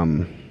back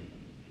from,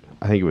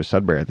 I think it was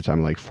Sudbury at the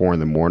time, like 4 in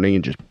the morning,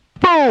 and just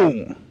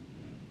boom,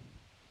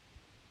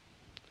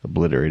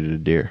 obliterated a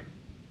deer.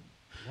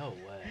 No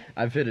way.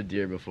 I've hit a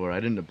deer before. I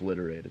didn't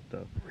obliterate it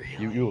though.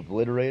 You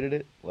obliterated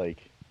it? Like,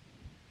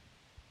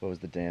 what was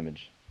the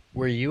damage?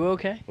 Were you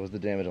okay? What was the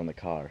damage on the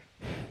car?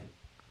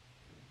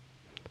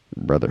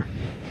 Brother,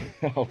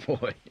 Oh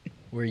boy.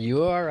 Were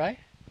you all right?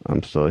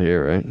 I'm still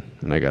here, right?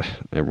 And I got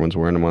everyone's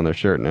wearing them on their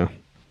shirt now.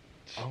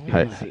 Oh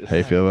How, Jesus. how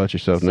you feel about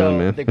yourself now, So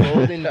man? the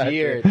golden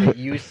deer that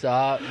you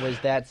saw was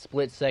that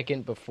split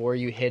second before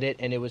you hit it,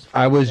 and it was.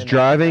 I was frozen,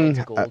 driving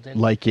it's golden?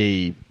 like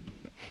an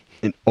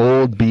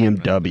old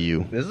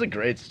BMW, This is a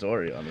great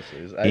story, honestly.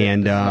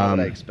 And, this is not what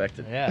I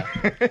expected. Yeah.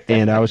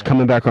 and I was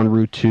coming back on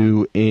Route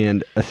 2,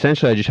 and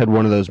essentially I just had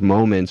one of those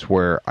moments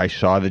where I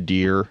saw the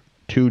deer,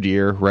 2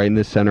 deer, right in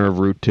the center of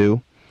Route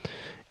 2,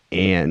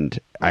 and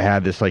I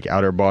had this like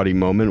outer body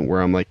moment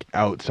where I'm like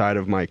outside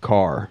of my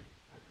car,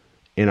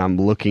 and I'm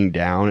looking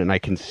down, and I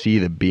can see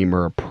the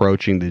Beamer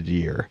approaching the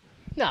deer.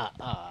 Nah.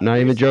 Not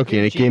even joking.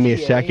 And it gave me a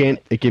GTA. second.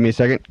 It gave me a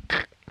second.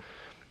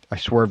 I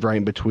swerved right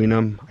in between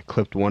them. I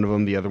clipped one of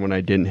them. The other one I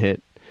didn't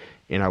hit.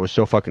 And I was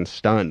so fucking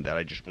stunned that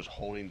I just was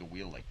holding the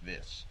wheel like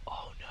this.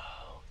 Oh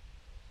no.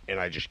 And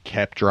I just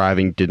kept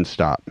driving. Didn't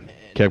stop. And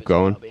it Kept was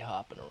going. Probably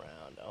hopping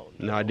around. Oh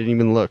no. No, I didn't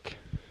even look.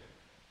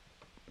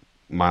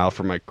 Mile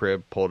from my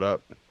crib. Pulled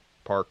up.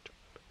 Parked.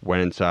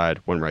 Went inside.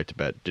 Went right to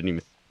bed. Didn't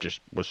even. Just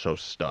was so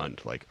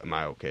stunned. Like, am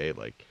I okay?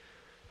 Like,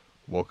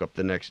 woke up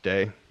the next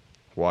day.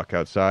 Walk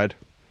outside.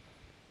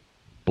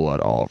 Blood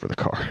all over the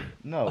car.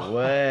 No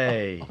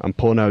way. I'm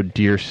pulling out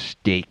deer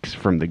steaks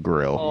from the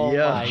grill. Oh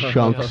Yeah. my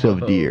Chunks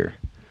God. of deer.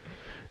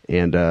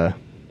 And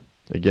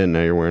again,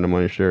 now you're wearing them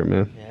on your shirt,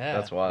 man. Yeah.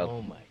 That's wild.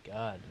 Oh my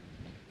god.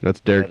 That's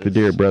Derek That the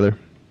deer, is- brother.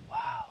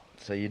 Wow.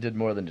 So you did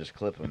more than just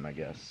clip him, I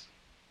guess.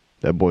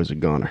 That boy's a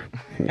goner.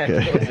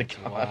 Okay. That's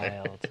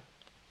wild.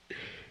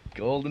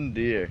 Golden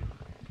deer.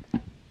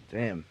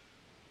 Damn.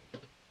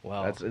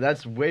 Wow.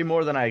 That's way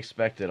more than I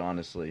expected,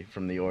 honestly,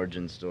 from the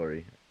origin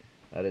story.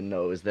 I didn't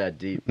know it was that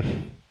deep.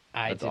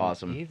 I That's didn't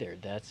awesome. either.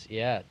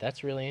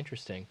 That's really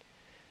interesting.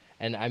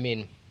 And I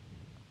mean,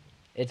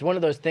 it's one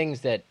of those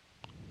things that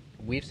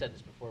we've said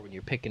this before, when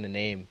you're picking a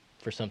name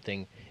for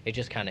something, it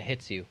just kind of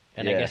hits you.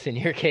 And I Yeah. guess in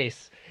your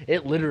case,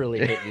 it literally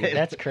hit you.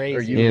 That's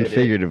crazy. you And did it.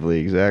 figuratively,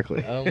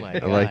 exactly. Oh my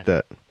god. I like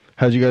that.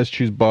 How'd you guys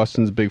choose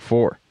Boston's Big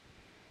Four?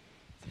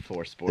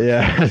 4 sports.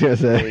 Yeah, I was gonna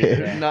say.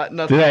 Yeah. Nothing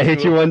Did that hit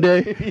to- you one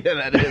day?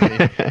 Yeah, that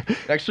hit me.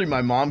 Actually,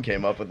 my mom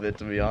came up with it,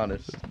 to be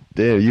honest.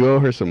 Damn, you owe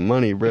her some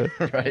money, bro.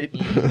 Right?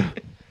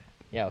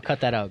 Yeah, well,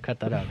 cut that out. Cut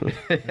that out.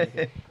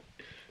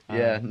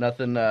 Yeah,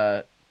 nothing.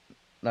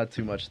 Not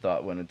too much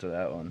thought went into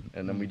that one,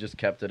 and then we just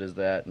kept it as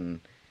that, and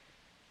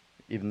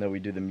even though we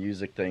do the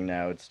music thing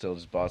now, it's still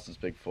just Boston's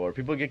Big Four.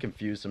 People get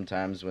confused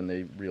sometimes when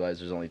they realize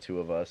there's only 2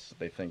 of us.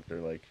 They think they're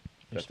like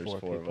There's that there's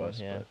 4 of people, us.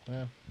 Yeah. but-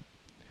 Well,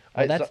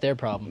 I- that's so- their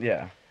problem.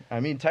 Yeah, I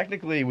mean,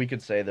 technically, we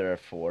could say there are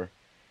 4.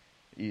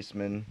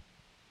 Eastman,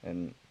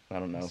 and I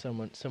don't know.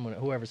 Someone,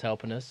 whoever's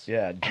helping us.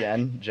 Yeah,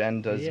 Jen.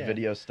 Jen does Yeah.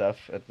 video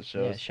stuff at the Yeah,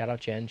 shows. shout out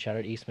Jen. Shout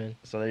out Eastman.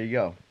 So there you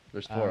go.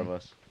 There's 4 of Um,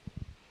 us.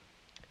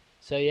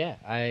 So yeah,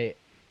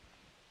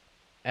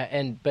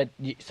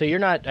 so you're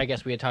not. I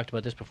guess we had talked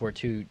about this before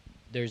too.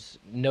 There's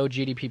no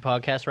GDP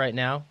podcast right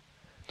now.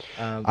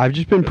 I've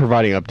just been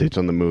providing updates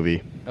on the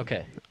movie.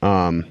 Okay.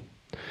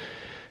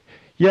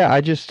 Yeah,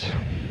 I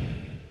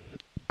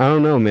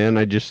don't know, man.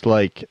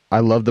 I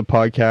love the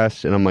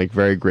podcast and I'm like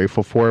very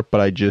grateful for it,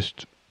 but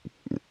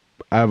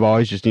I've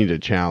always just needed a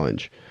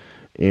challenge.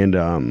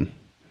 And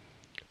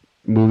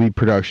movie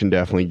production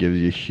definitely gives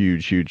you a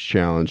huge, huge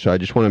challenge. So I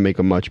just want to make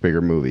a much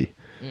bigger movie.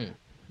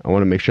 I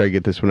want to make sure I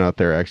get this one out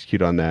there,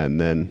 execute on that, and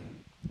then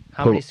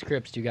How many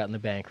scripts do you got in the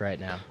bank right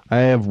now? I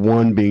have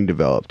one being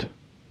developed.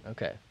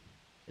 Okay.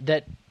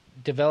 That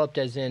developed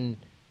as in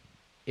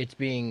it's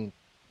being.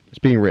 It's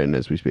being written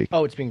as we speak.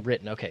 Oh, it's being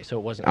written. Okay, so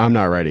it wasn't. I'm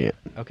not writing it.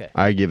 Okay.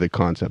 I give the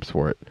concepts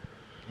for it,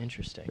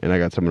 Interesting. and I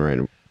got someone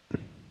writing.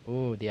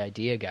 Ooh, the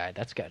idea guy.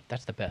 That's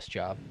the best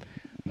job.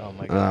 Oh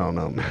my I god. don't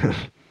know, man.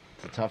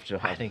 It's a tough job.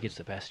 I think it's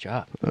the best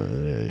job. You're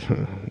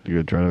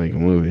gonna try to make a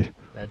movie.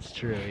 That's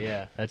true.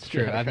 Yeah, that's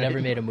true. I've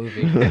never made a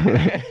movie.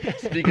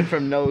 Speaking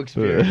from no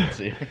experience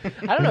here.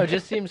 I don't know. It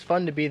just seems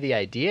fun to be the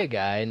idea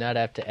guy and not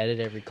have to edit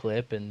every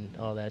clip and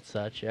all that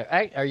such.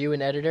 Are you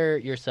an editor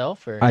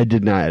yourself, or? I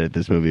did not edit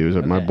this movie. It was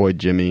my Okay. boy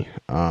Jimmy.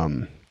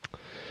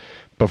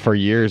 But for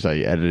years, I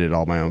edited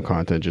all my own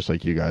content, just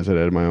like you guys. I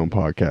edited my own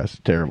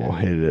podcast. Terrible.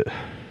 Okay. Hated it.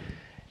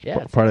 Yeah,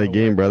 it's Part a of the lot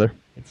game, work. brother.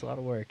 It's a lot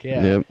of work.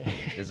 Yeah. Yep.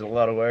 Is it a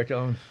lot of work,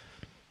 Owen?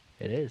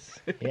 It is.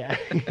 Yeah.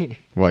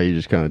 Why you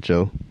just kind of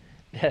chill?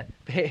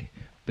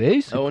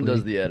 Basically. Owen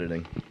does the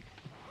editing.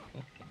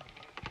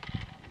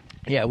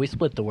 Yeah, we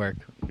split the work.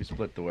 We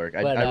split the work.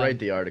 But, I write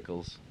the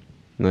articles.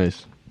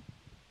 Nice.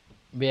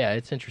 Yeah,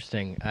 it's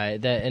interesting.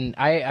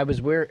 I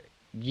was where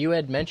you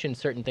had mentioned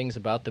certain things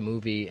about the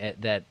movie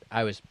that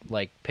I was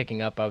like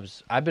picking up.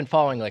 I've been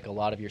following like a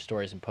lot of your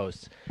stories and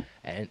posts,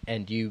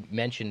 and you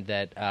mentioned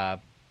that.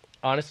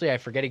 Honestly, I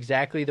forget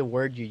exactly the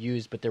word you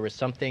used, but there was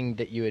something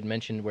that you had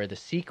mentioned where the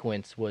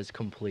sequence was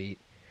complete,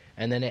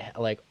 and then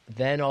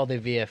then all the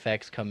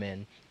VFX come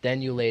in,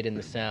 then you laid in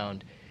the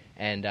sound,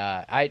 and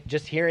I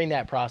just hearing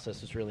that process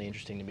was really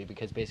interesting to me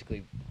because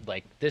basically,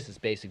 like, this is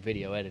basic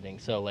video editing.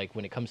 So like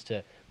when it comes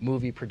to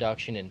movie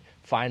production and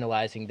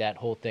finalizing that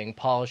whole thing,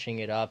 polishing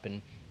it up,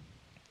 and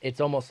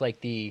it's almost like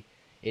it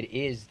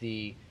is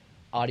the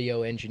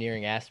audio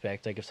engineering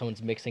aspect. Like if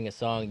someone's mixing a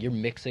song, you're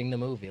mixing the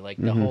movie. Like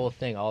the whole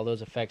thing, all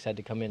those effects had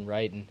to come in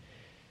right, and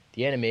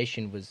the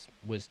animation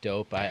was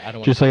dope. I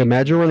don't Just like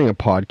imagine running a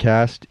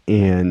podcast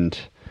and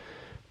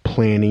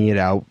planning it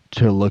out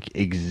to look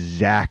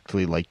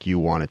exactly like you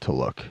want it to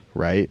look,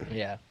 right?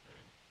 yeah.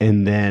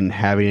 And then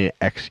having to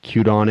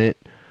execute on it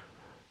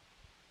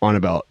on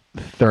about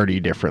 30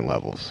 different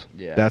levels.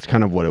 Yeah. That's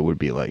kind of what it would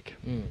be like.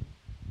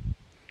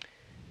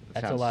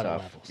 That's a Sounds lot tough.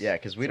 of levels. Yeah,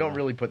 because we It's a don't lot.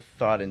 really put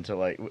thought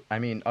into I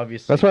mean,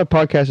 obviously. That's why a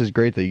podcast is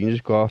great, though. You can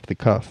just go off the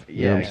cuff. You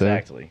know Yeah, what I'm saying?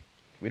 exactly.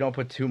 We don't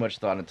put too much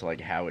thought into like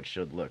how it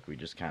should look. We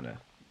just kind of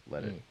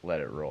let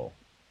it roll.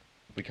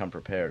 We come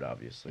prepared,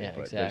 obviously, Yeah,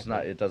 but there's not.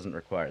 exactly. It doesn't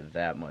require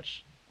that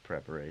much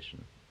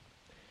preparation.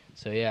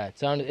 So yeah,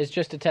 it's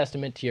just a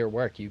testament to your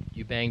work. You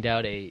banged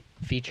out a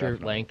feature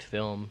length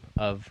film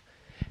of.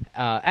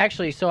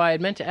 Actually, so I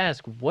had meant to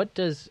ask, what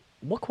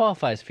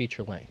qualifies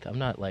feature length? I'm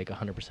not like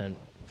 100%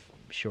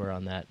 sure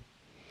on that.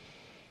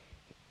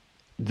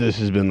 This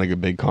has been like a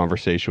big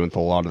conversation with a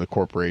lot of the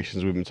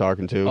corporations we've been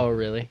talking to. Oh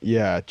really?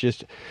 Yeah,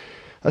 just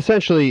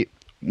essentially,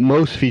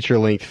 most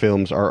feature-length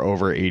films are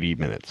over 80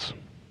 minutes.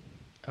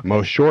 Okay.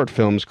 Most short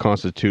films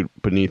constitute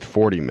beneath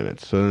 40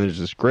 minutes. So then there's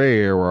this gray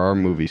area where our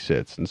movie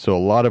sits. And so a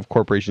lot of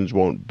corporations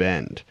won't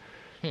bend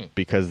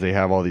because they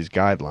have all these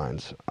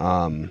guidelines.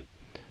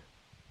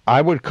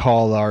 I would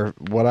call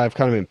what I've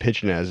kind of been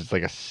pitching as, it's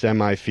like a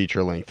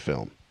semi-feature length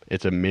film.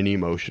 It's a mini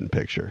motion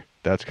picture.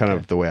 That's kind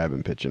of the way I've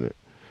been pitching it.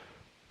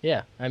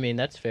 Yeah, I mean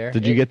that's fair.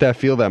 Did you get that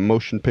feel, that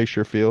motion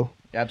picture feel?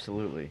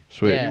 Absolutely.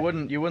 Sweet. Yeah.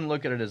 You wouldn't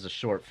look at it as a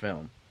short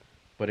film,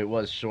 but it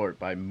was short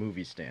by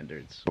movie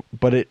standards.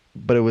 But it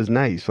was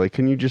nice. Like,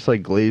 can you just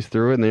like glaze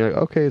through it and they're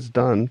like, okay, it's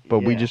done.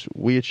 But Yeah.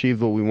 we achieved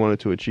what we wanted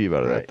to achieve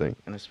out of that thing.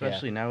 And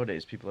especially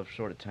nowadays, people have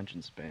short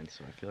attention spans,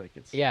 so I feel like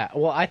it's Yeah,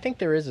 well, I think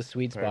there is a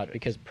sweet spot Perfect.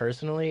 because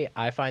personally,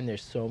 I find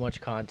there's so much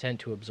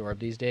content to absorb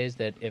these days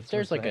that if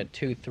there's like a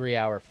 2, 3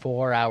 hour,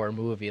 4 hour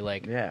movie,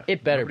 like Yeah,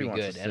 it better nobody be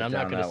wants to good. sit And I'm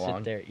not down going to that sit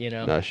long. there, you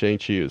know. Nah,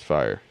 Shang-Chi is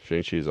fire.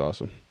 Shang-Chi is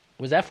awesome.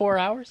 Was that 4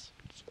 hours?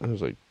 It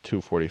was like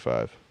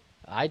 2:45.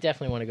 I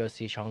definitely want to go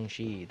see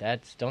Shang-Chi.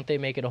 Don't they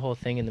make it a whole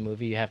thing in the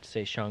movie? You have to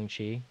say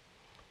Shang-Chi.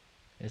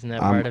 Isn't that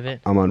part of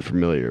it? I'm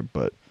unfamiliar,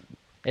 but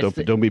It's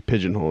the- don't be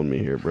pigeonholing me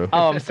here, bro.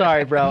 Oh, I'm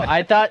sorry, bro.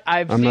 I thought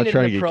I've I'm seen not it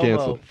trying in the to get promo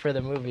canceled. for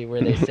the movie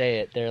where they say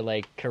it. They're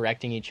like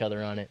correcting each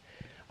other on it.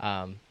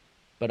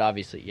 But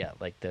obviously, yeah,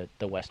 like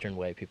the Western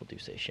way, people do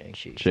say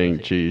Shang-Chi.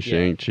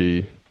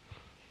 Shang-Chi.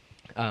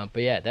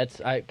 But yeah,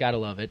 I gotta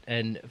love it.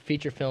 And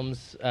feature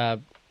films,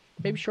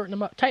 maybe shorten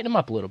them up, tighten them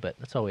up a little bit.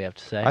 That's all we have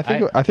to say. I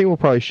think we'll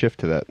probably shift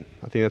to that.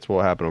 I think that's what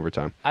will happen over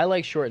time. I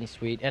like short and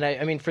sweet, and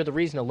I mean for the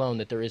reason alone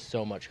that there is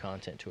so much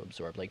content to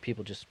absorb. Like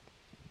people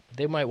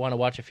they might want to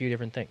watch a few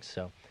different things.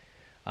 So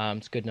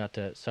it's good not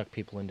to suck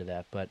people into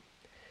that. But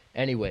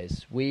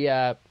anyways,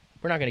 we're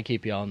not going to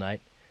keep you all night.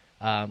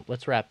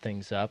 Let's wrap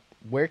things up.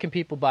 Where can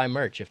people buy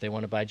merch if they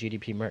want to buy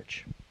GDP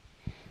merch?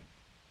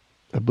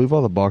 I believe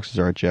all the boxes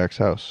are at Jack's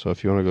house. So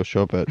if you want to go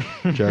show up at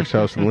Jack's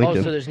house in Lincoln.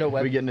 Oh, so there's no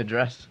web. We get an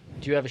address.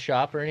 Do you have a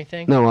shop or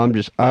anything? No,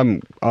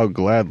 I'll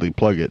gladly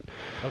plug it.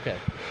 Okay.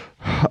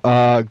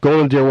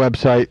 Golden Deer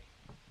website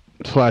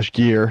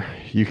 /gear.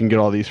 You can get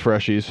all these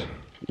freshies.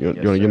 You want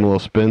to give them a little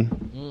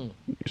spin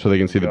so they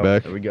can see the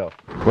back? There we go.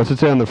 What's it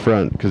say on the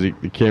front? Because the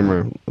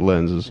camera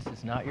lens is. This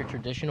is not your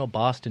traditional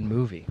Boston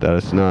movie. That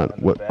is not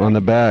on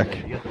the back.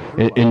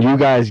 And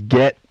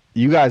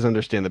you guys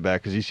understand the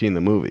back because you've seen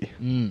the movie.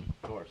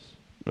 Of course.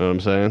 Know what I'm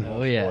saying?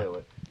 Oh yeah.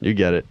 You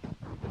get it.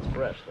 It's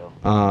fresh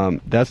though.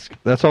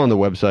 That's all on the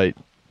website.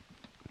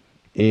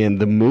 And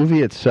the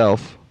movie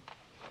itself.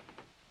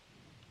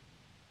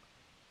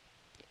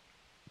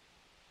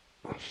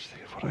 I'm just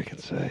thinking of what I can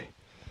say.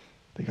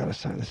 They gotta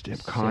sign this damn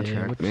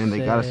contract, man. They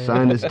gotta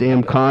sign this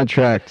damn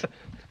contract.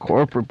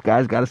 Corporate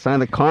guys gotta sign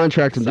the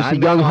contract. I'm just a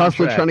young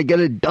hustler trying to get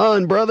it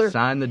done, brother.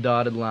 Sign the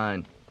dotted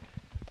line.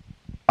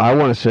 I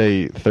want to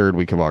say third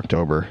week of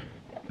October.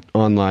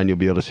 Online, you'll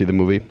be able to see the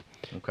movie.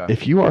 Okay.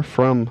 If you are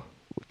from,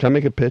 can I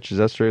make a pitch? Is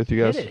that straight with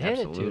you guys? Hit it,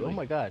 dude. Absolutely. Oh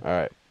my god. All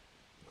right.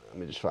 Let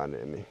me just find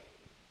it in me.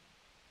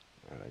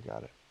 All right, I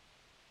got it.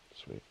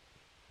 Sweet.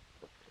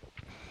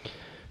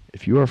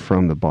 If you are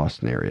from the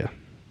Boston area,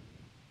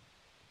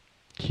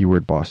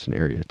 keyword Boston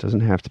area, it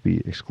doesn't have to be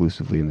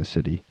exclusively in the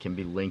city. Can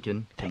be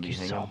Lincoln. Thank you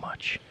so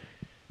much.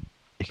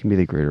 It can be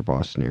the greater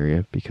Boston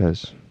area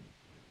because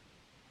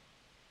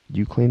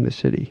you claim the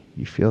city.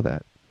 You feel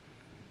that.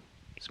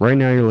 Right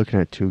now you're looking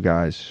at two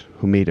guys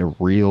who made a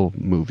real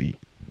movie.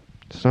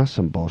 It's not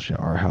some bullshit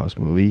art house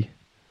movie.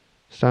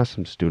 It's not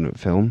some student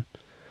film.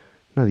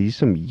 No, these are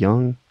some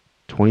young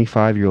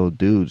 25-year-old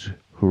dudes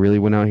who really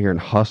went out here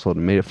and hustled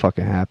and made it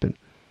fucking happen.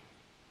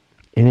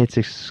 And it's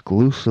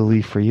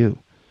exclusively for you.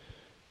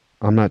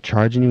 I'm not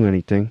charging you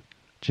anything.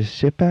 Just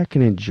sit back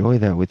and enjoy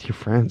that with your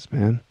friends,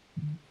 man.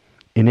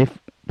 And if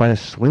by the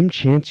slim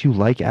chance you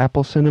like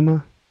Apple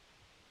Cinema,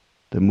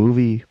 the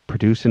movie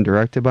produced and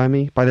directed by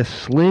me, by the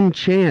slim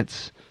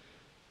chance,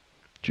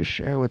 just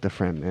share it with a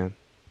friend, man.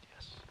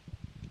 Yes.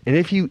 And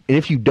if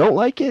you don't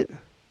like it,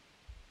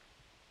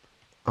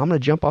 I'm gonna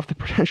jump off the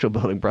Prudential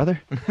building,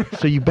 brother.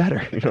 So you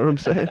better. You know what I'm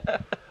saying?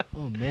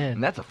 Oh man.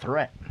 And that's a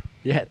threat.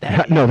 Yeah.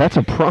 No, that's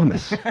a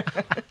promise.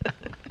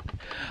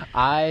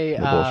 I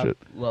Bullshit.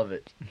 Love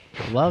it.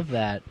 love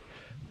that.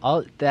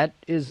 That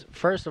is,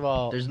 first of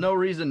all, There's no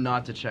reason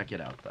not to check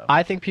it out though.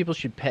 I think people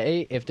should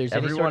pay if there's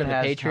any Everyone sort of a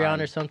has Patreon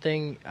time. or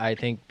something. I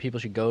think people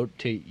should go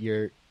to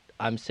your.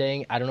 I'm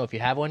saying I don't know if you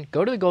have one.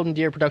 Go to the Golden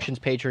Deer Productions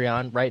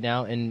Patreon right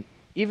now, and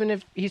even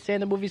if he's saying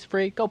the movie's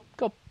free, go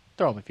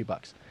throw him a few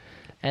bucks.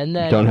 And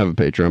then Don't have a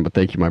Patreon, but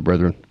thank you, my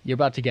brethren. you're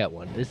about to get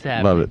one. This is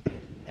happening. Love it.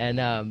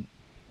 And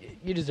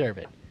you deserve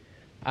it.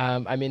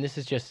 I mean, this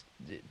is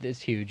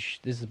huge.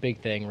 This is a big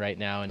thing right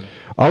now, and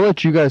I'll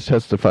let you guys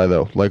testify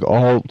though. Like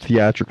all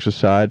theatrics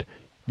aside,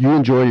 you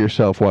enjoy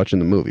yourself watching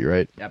the movie,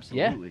 right?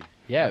 Absolutely.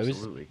 Yeah, it was-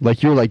 Absolutely.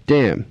 Like you're like,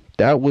 damn,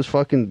 that was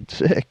fucking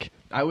sick.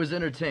 I was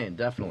entertained,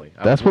 definitely.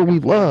 I That's was what we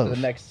looking forward to love.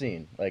 The next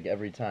scene, like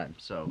every time.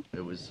 So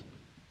it was.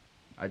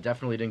 I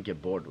definitely didn't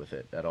get bored with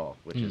it at all,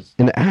 which is.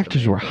 And the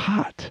actors main were thing.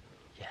 hot.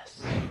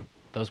 yes,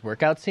 those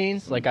workout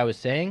scenes, like I was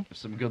saying,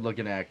 Some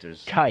good-looking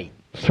actors. tight.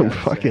 Some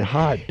Gotta fucking say.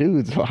 hot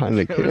dudes behind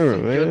the There was camera,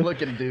 some man.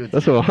 good-looking dudes.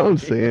 That's what I'm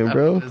saying, I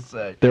bro. have to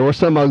say. There were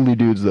some ugly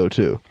dudes though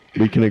too.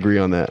 We can agree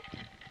on that.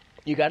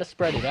 You got to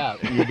spread it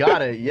out. You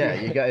gotta, yeah.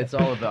 It's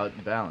all about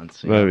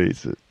balance. I mean,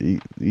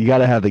 you got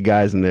to have the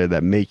guys in there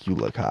that make you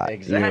look hot.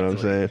 Exactly, You know what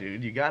I'm saying?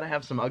 dude. You gotta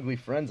have some ugly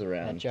friends That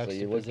around, so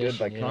you look good juxtaposition,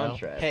 by you know?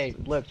 contrast. Hey,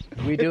 look,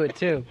 we do it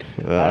too.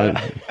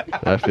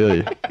 I feel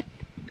you.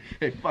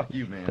 Hey, fuck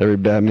you, man. Every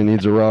Batman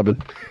needs a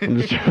Robin. I'm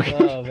just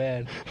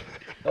joking.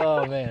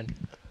 Oh man.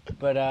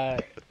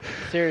 But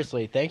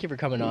seriously, thank you for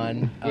coming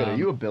on. Wait, are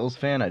you a Bills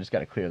fan? I just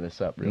gotta clear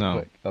this up real No.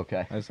 quick.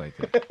 Okay. I just like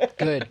that.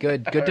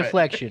 Good All right.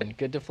 deflection.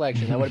 Good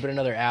deflection. That would have been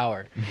another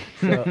hour.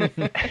 So,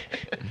 but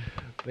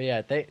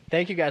yeah,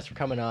 thank you guys for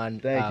coming on.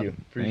 Thank you.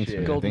 Thanks, Appreciate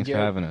man. it. Golden Thanks for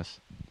Deer. having us.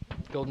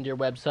 Golden Deer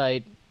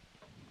website,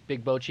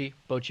 Big Bochi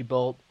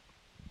Bolt,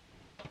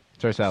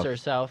 Sir South. Sir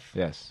South.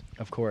 Yes.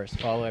 Of course.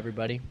 Follow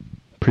everybody.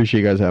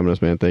 Appreciate you guys having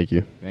us, man. Thank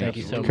you. Thank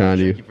you so much.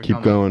 Kind of you. Thank you for Keep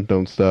coming. going.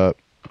 Don't stop.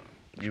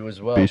 You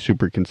as well. Be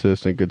super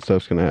consistent. Good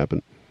stuff's gonna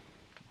happen.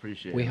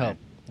 Appreciate We it. hope.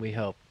 We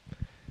hope.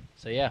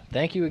 So yeah,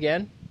 thank you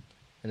again.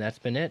 And that's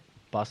been it.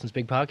 Boston's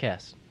Big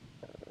Podcast.